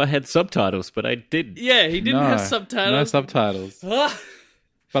 Adrian, if I had subtitles, but I didn't. Yeah, he didn't have subtitles. No subtitles. Ah.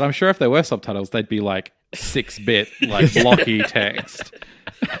 But I'm sure if there were subtitles, they'd be like 6-bit, like blocky text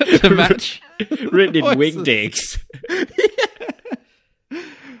to match. Written in voices. wingdings.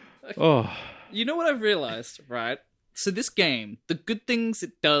 Oh, You know what I've realized, right? So this game, the good things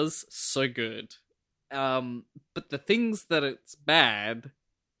it does, so good. But the things that it's bad,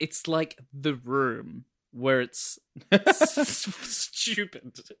 it's like The Room, where it's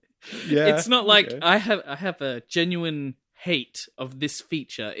stupid. yeah. It's not like Okay. I have a genuine hate of this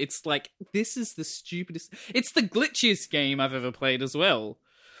feature. It's like, this is the stupidest. It's the glitchiest game I've ever played as well.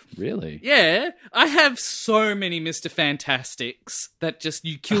 Really? Yeah, I have so many Mr. Fantastics that just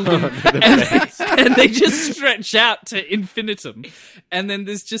you kill them and they just stretch out to infinitum. And then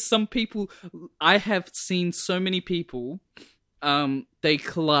there's just some people, I have seen so many people, they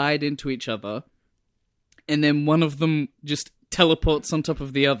collide into each other and then one of them just teleports on top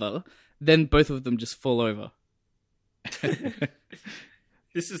of the other, then both of them just fall over.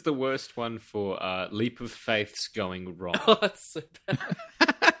 This is the worst one for Leap of Faith's going wrong, Oh, that's so bad.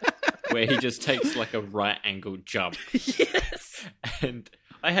 where he just takes like a right angle jump. Yes! And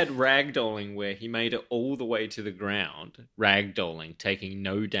I had ragdolling where he made it all the way to the ground, ragdolling, taking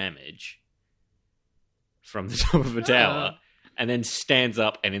no damage from the top of a tower, and then stands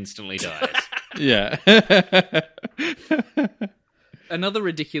up and instantly dies. Yeah. Another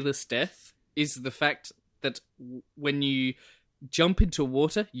ridiculous death is the fact that when you jump into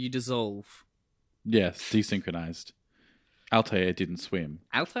water, you dissolve. Yes, desynchronized. Altair didn't swim.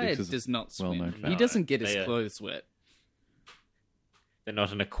 Altair This is does not swim. well-known He fact. doesn't get his They, clothes wet. They're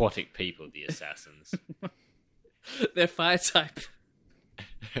not an aquatic people, the assassins. They're fire type.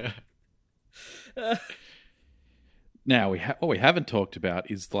 Now, what we haven't talked about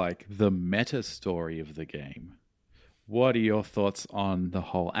is like the meta story of the game. What are your thoughts on the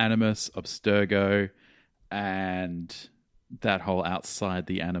whole Animus, Abstergo, and that whole outside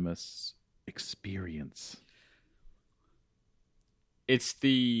the Animus experience? I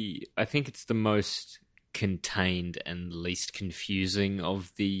think it's the most contained and least confusing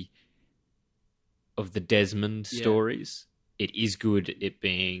of the Desmond Yeah. stories. It is good, it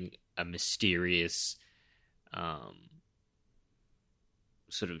being a mysterious,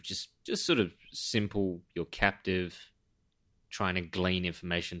 sort of just sort of simple. You're captive, trying to glean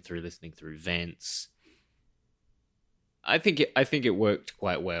information through listening through vents. I think it worked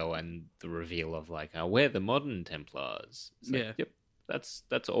quite well, and the reveal of like, we're the modern Templars. It's like, Yeah. yep,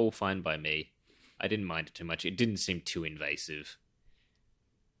 that's all fine by me. I didn't mind it too much. It didn't seem too invasive.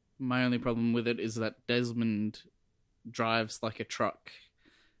 My only problem with it is that Desmond drives like a truck,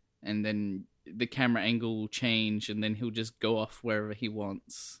 and then the camera angle will change, and then he'll just go off wherever he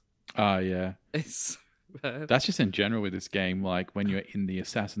wants. Oh, yeah. It's bad. That's just in general with this game, like when you're in the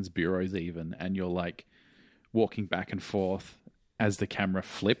Assassin's Bureaus even, and you're like walking back and forth as the camera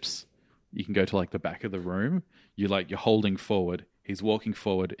flips. You can go to like the back of the room. You're holding forward. He's walking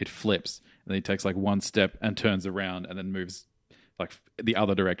forward. It flips, and then he takes like one step and turns around, and then moves like the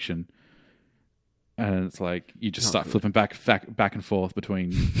other direction. And it's like you just start flipping back and forth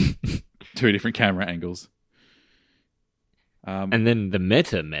between two different camera angles. And then the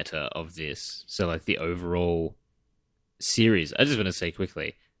meta of this, so like the overall series. I just want to say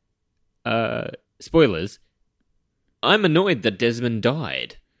quickly, spoilers. I'm annoyed that Desmond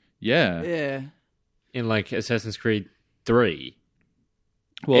died. Yeah. In like Assassin's Creed 3.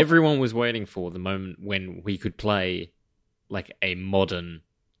 Well, everyone was waiting for the moment when we could play like a modern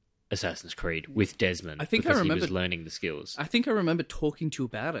Assassin's Creed with Desmond. I think because I remember he was learning the skills. I think I remember talking to you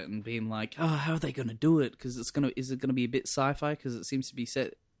about it and being like, "Oh, how are they going to do it? Because is it going to be a bit sci-fi? Because it seems to be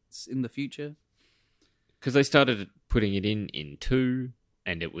set in the future." Because they started putting it in 2,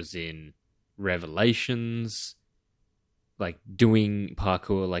 and it was in Revelations, like doing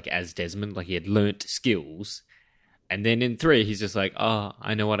parkour like as Desmond, like he had learnt skills. And then in 3, he's just like, "Oh,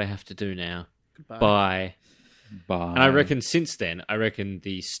 I know what I have to do now. Goodbye." Bye." Bye. And I reckon since then,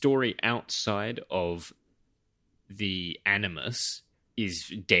 the story outside of the Animus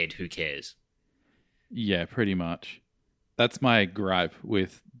is dead. Who cares? Yeah, pretty much. That's my gripe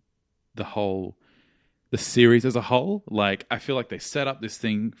with the series as a whole. Like, I feel like they set up this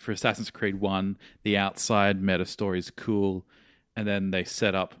thing for Assassin's Creed 1. The outside meta story is cool. And then they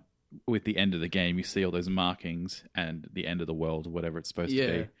set up with the end of the game. You see all those markings and the end of the world, or whatever it's supposed to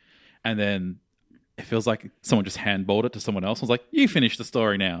be. And then it feels like someone just handballed it to someone else. I was like, you finish the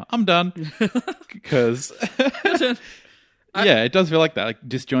story now. I'm done. Because, yeah, it does feel like that. Like,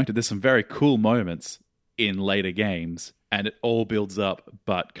 disjointed. There's some very cool moments in later games, and it all builds up,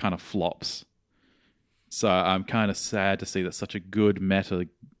 but kind of flops. So I'm kind of sad to see that such a good meta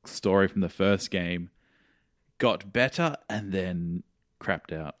story from the first game got better and then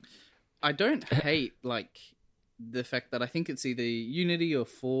crapped out. I don't hate like the fact that I think it's either Unity or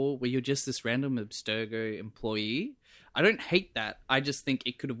 4 where you're just this random Abstergo employee. I don't hate that. I just think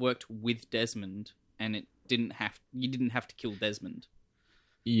it could have worked with Desmond, and you didn't have to kill Desmond.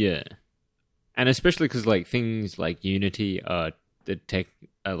 Yeah, and especially because like things like Unity are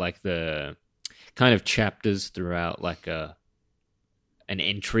like the kind of chapters throughout like an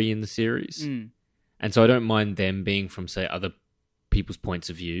entry in the series, and so I don't mind them being from say other people's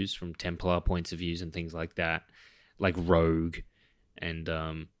points of views, from Templar points of views and things like that, like Rogue, and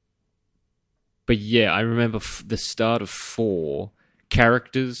but yeah, I remember the start of 4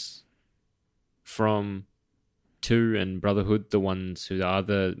 characters from 2 and Brotherhood, the ones who are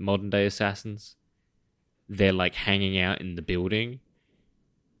the modern day assassins. They're like hanging out in the building,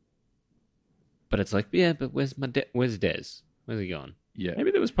 but it's like, yeah, but where's Des? Where's he gone? Yeah,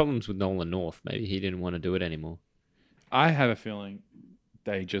 maybe there was problems with Nolan North. Maybe he didn't want to do it anymore. I have a feeling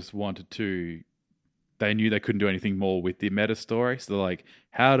they just wanted to. They knew they couldn't do anything more with the meta story, so they're like,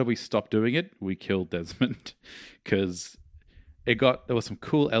 "How do we stop doing it? We killed Desmond," because there was some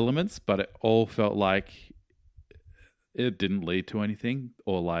cool elements, but it all felt like it didn't lead to anything,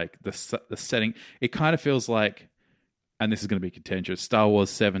 or like the setting. It kind of feels like, and this is going to be contentious, Star Wars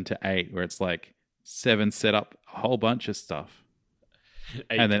 7 to 8, where it's like 7 set up a whole bunch of stuff,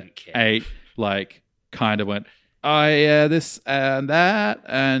 and then 8 like kind of went, "Oh yeah, this and that,"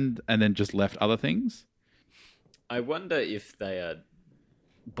 and then just left other things. I wonder if they are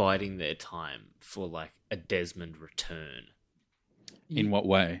biding their time for like a Desmond return. In what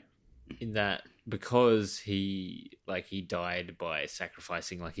way? In that, because he died by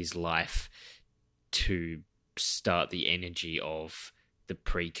sacrificing like his life to start the energy of the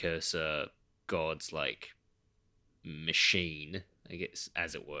precursor god's like machine, I guess,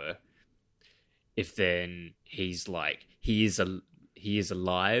 as it were. If then he's like he is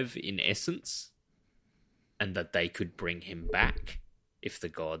alive in essence, and that they could bring him back if the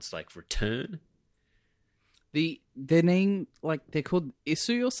gods like return. Their name, like they're called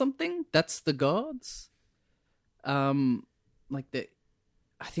Isu or something. That's the gods. I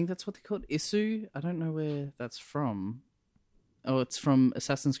think that's what they're called, Isu. I don't know where that's from. Oh, it's from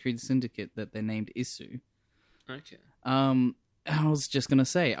Assassin's Creed Syndicate that they're named Isu. Okay. I was just gonna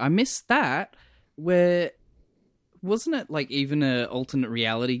say I missed that. Where wasn't it like even a alternate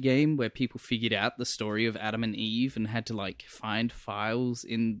reality game where people figured out the story of Adam and Eve and had to like find files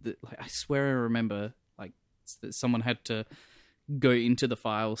in the? Like, I swear I remember like that someone had to go into the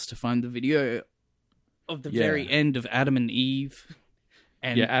files to find the video of the very end of Adam and Eve.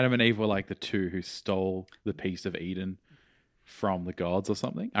 And yeah, Adam and Eve were like the two who stole the piece of Eden from the gods or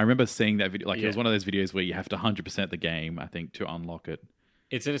something. I remember seeing that video. Like it was one of those videos where you have to 100% the game, I think, to unlock it.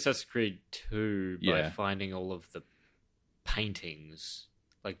 It's in Assassin's Creed 2 by finding all of the paintings.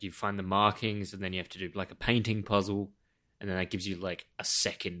 Like you find the markings and then you have to do like a painting puzzle and then that gives you like a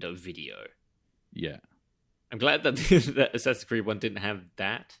second of video. Yeah. I'm glad that that Assassin's Creed 1 didn't have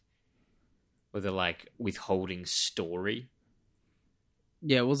that. Where they're like withholding story.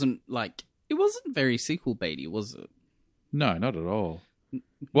 Yeah, it wasn't very sequel baity, was it? No, not at all.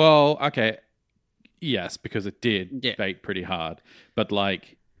 Well, okay. Yes, because it did bait pretty hard. But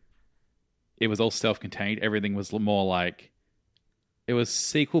like it was all self-contained. Everything was more like it was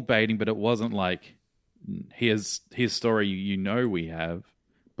sequel baiting, but it wasn't like here's story we have,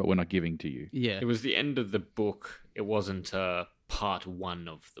 but we're not giving to you. Yeah. It was the end of the book. It wasn't part 1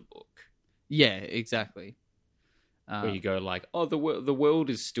 of the book. Yeah, exactly. Where you go like, oh, the world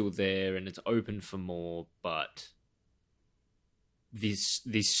is still there and it's open for more, but this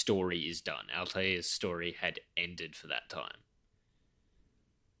story is done. Altair's story had ended for that time.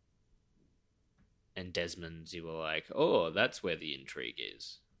 And Desmond's, you were like, oh, that's where the intrigue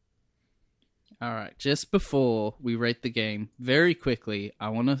is. All right, just before we rate the game, very quickly, I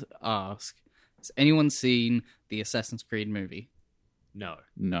want to ask, has anyone seen the Assassin's Creed movie? No.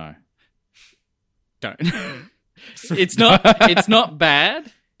 Don't. It's not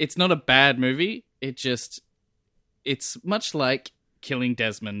bad. It's not a bad movie. It's much like Killing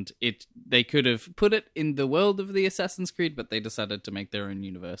Desmond. They could have put it in the world of the Assassin's Creed, but they decided to make their own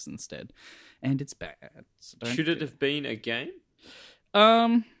universe instead. And it's bad. So Should it have been a game?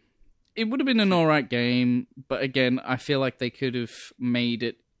 It would have been an alright game, but again, I feel like they could have made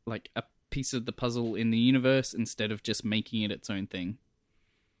it like a piece of the puzzle in the universe instead of just making it its own thing.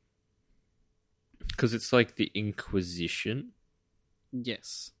 Because it's like the Inquisition.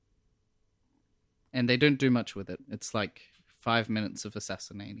 Yes. And they don't do much with it. It's like 5 minutes of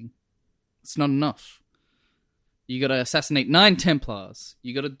assassinating. It's not enough. You gotta assassinate 9 Templars.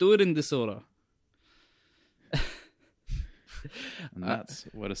 You gotta do it in this order. And that's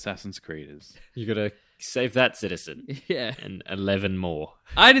what Assassin's Creed is. You gotta save that citizen. Yeah. And 11 more.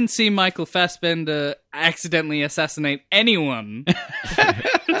 I didn't see Michael Fassbender accidentally assassinate anyone.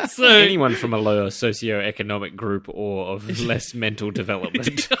 So, anyone from a lower socioeconomic group or of less mental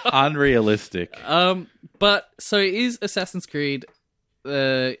development. Unrealistic. But so is Assassin's Creed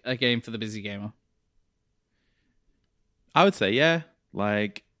a game for the busy gamer? I would say, yeah.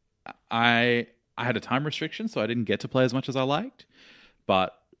 Like, I had a time restriction, so I didn't get to play as much as I liked.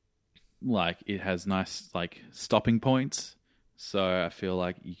 But, like, it has nice, like, stopping points. So I feel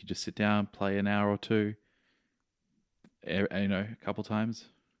like you could just sit down, play an hour or two, a couple times.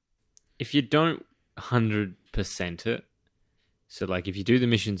 If you don't 100% it, so, like, if you do the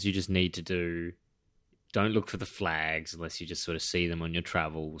missions you just need to do, don't look for the flags unless you just sort of see them on your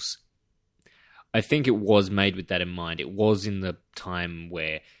travels. I think it was made with that in mind. It was in the time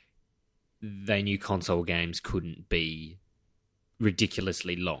where they knew console games couldn't be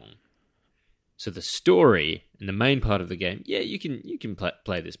ridiculously long. So the story and the main part of the game, yeah, you can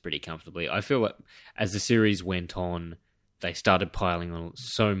play this pretty comfortably. I feel like as the series went on, they started piling on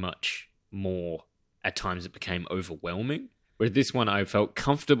so much more. At times it became overwhelming. Whereas this one, I felt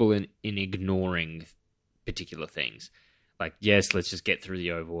comfortable in ignoring particular things. Like, yes, let's just get through the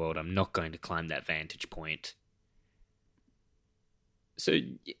overworld. I'm not going to climb that vantage point. So,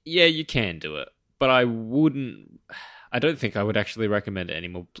 yeah, you can do it. But I don't think I would actually recommend it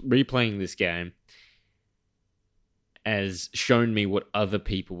anymore. Replaying this game has shown me what other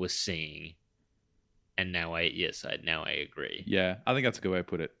people were seeing. And now I agree. Yeah, I think that's a good way to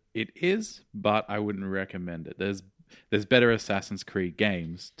put it. It is, but I wouldn't recommend it. There's better Assassin's Creed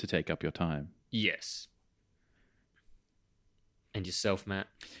games to take up your time. Yes. And yourself, Matt?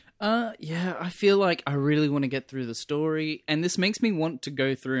 Yeah, I feel like I really want to get through the story, and this makes me want to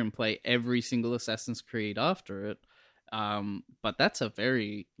go through and play every single Assassin's Creed after it. But that's a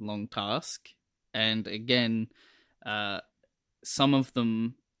very long task, and again, some of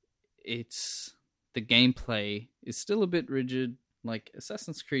them, the gameplay is still a bit rigid. Like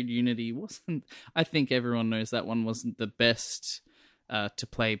Assassin's Creed Unity wasn't. I think everyone knows that one wasn't the best to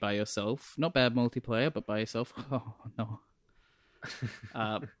play by yourself. Not bad multiplayer, but by yourself. Oh no.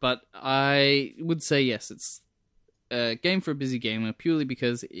 But I would say yes, it's a game for a busy gamer purely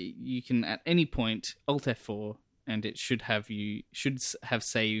because you can at any point Alt F4 and it should have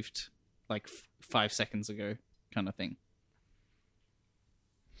saved like 5 seconds ago, kind of thing.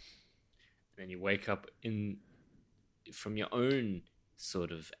 Then you wake up from your own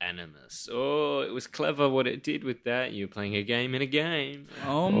sort of animus. Oh, it was clever what it did with that. You're playing a game in a game.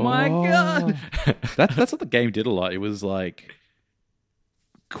 Oh my god! That's what the game did a lot. It was like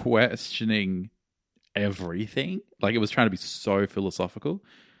questioning everything. Like it was trying to be so philosophical.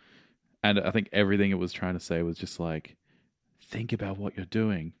 And I think everything it was trying to say was just like, think about what you're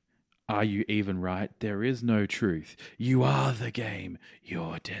doing. Are you even right? There is no truth. You are the game.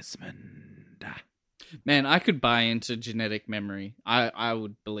 You're Desmond. Man, I could buy into genetic memory. I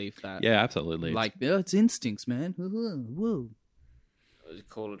would believe that. Yeah, absolutely. Like, it's instincts, man. Whoa.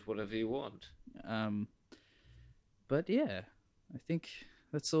 Call it whatever you want. But yeah, I think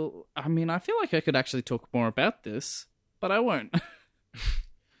that's all. I mean, I feel like I could actually talk more about this, but I won't.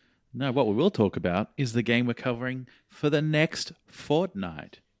 No, what we will talk about is the game we're covering for the next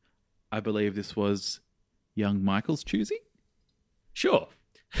fortnight. I believe this was young Michael's choosing? Sure.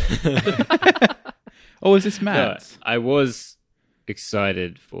 Or was this No, Matt's? I was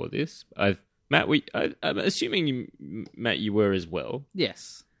excited for this. Matt, I'm assuming Matt, you were as well,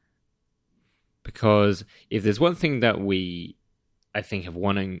 Yes. because if there's one thing that I think, have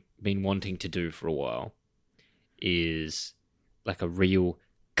been wanting to do for a while, is like a real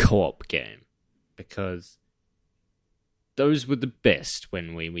co-op game, because those were the best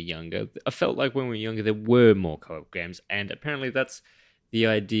when we were younger. I felt like when we were younger there were more co-op games, and apparently that's the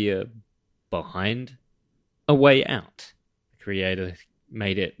idea behind A Way Out. The creator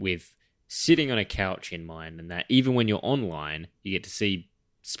made it with sitting on a couch in mind, and that even when you're online you get to see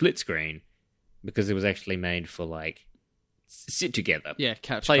split screen, because it was actually made for like sit together, Yeah,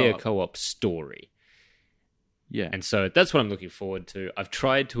 couch play co-op. a co-op story. Yeah. And so that's what I'm looking forward to. I've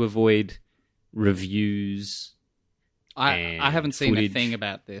tried to avoid reviews, I and haven't seen footage. a thing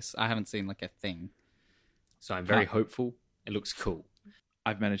about this. I haven't seen like a thing. so I'm very hopeful. It looks cool.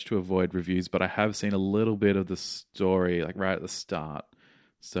 I've managed to avoid reviews, but I have seen a little bit of the story, like right at the start.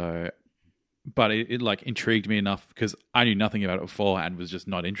 So, but it like intrigued me enough because I knew nothing about it before and was just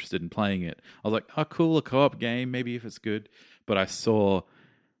not interested in playing it. I was like, oh, cool, a co-op game, maybe if it's good. But I saw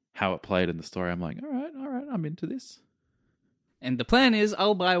how it played in the story. I'm like, all right, I'm into this. And the plan is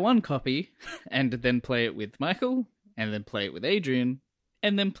I'll buy one copy and then play it with Michael and then play it with Adrian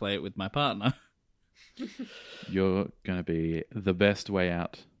and then play it with my partner. You're going to be the best Way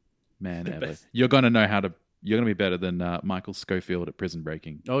Out man ever. best. You're going to know how to. You're going to be better than Michael Schofield at Prison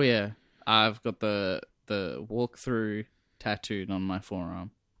Breaking. Oh yeah, I've got the walkthrough tattooed on my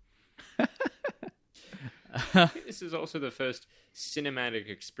forearm. I think this is also the first cinematic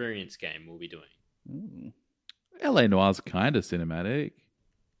experience game we'll be doing. Ooh. LA Noir's kind of cinematic.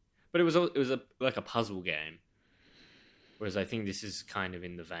 But it was like a puzzle game. Whereas I think this is kind of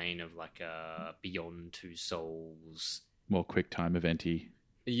in the vein of like a Beyond Two Souls. More quick time eventy.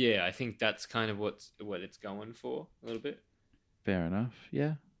 Yeah, I think that's kind of what it's going for a little bit. Fair enough.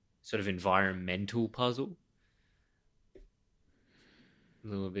 Yeah. Sort of environmental puzzle. A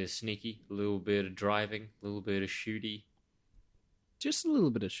little bit of sneaky, a little bit of driving, a little bit of shooty. Just a little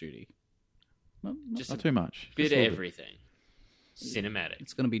bit of shooty. Just Not a too much. bit Just of a little bit. everything. Cinematic.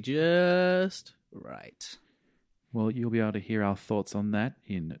 It's going to be just right. Well, you'll be able to hear our thoughts on that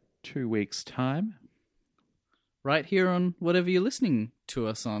in 2 weeks' time. Right here on whatever you're listening to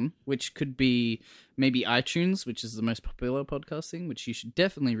us on, which could be maybe iTunes, which is the most popular podcasting, which you should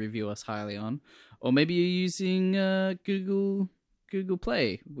definitely review us highly on, or maybe you're using Google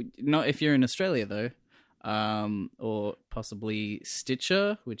Play. Not if you're in Australia though, or possibly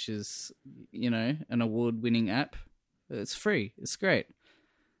Stitcher, which is an award-winning app. It's free. It's great.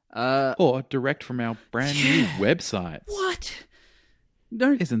 Or direct from our brand new website. What?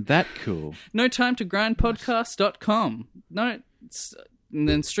 No, Isn't that cool? no time to grind podcast.com. No, and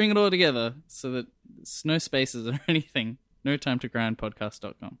then string it all together so that it's no spaces or anything. No time to grind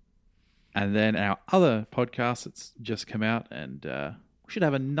podcast.com. And then our other podcast that's just come out, and we should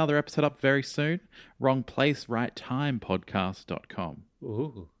have another episode up very soon. Wrong Place, Right Time podcast.com.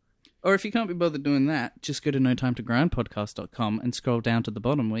 Ooh. Or if you can't be bothered doing that, just go to notimetogrindpodcast.com and scroll down to the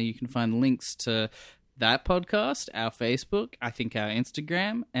bottom where you can find links to that podcast, our Facebook, I think our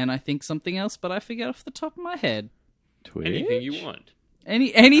Instagram, and I think something else, but I forget off the top of my head. Twitch? Anything you want.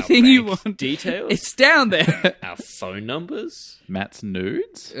 Anything Our you bank want. details? It's down there. Our phone numbers? Matt's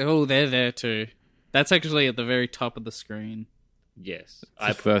nudes? Oh, they're there too. That's actually at the very top of the screen. Yes.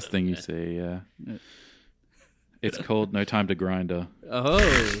 It's the first thing you see, yeah. It's called No Time to Grinder. Oh,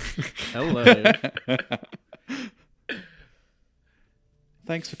 hello.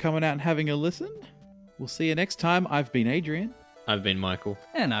 Thanks for coming out and having a listen. We'll see you next time. I've been Adrian. I've been Michael.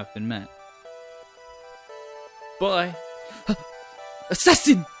 And I've been Matt. Bye.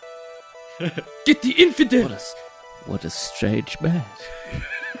 Assassin! Get the infidel! What a strange man.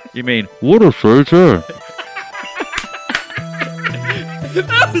 You mean, what a future?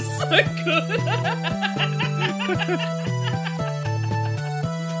 That was so good.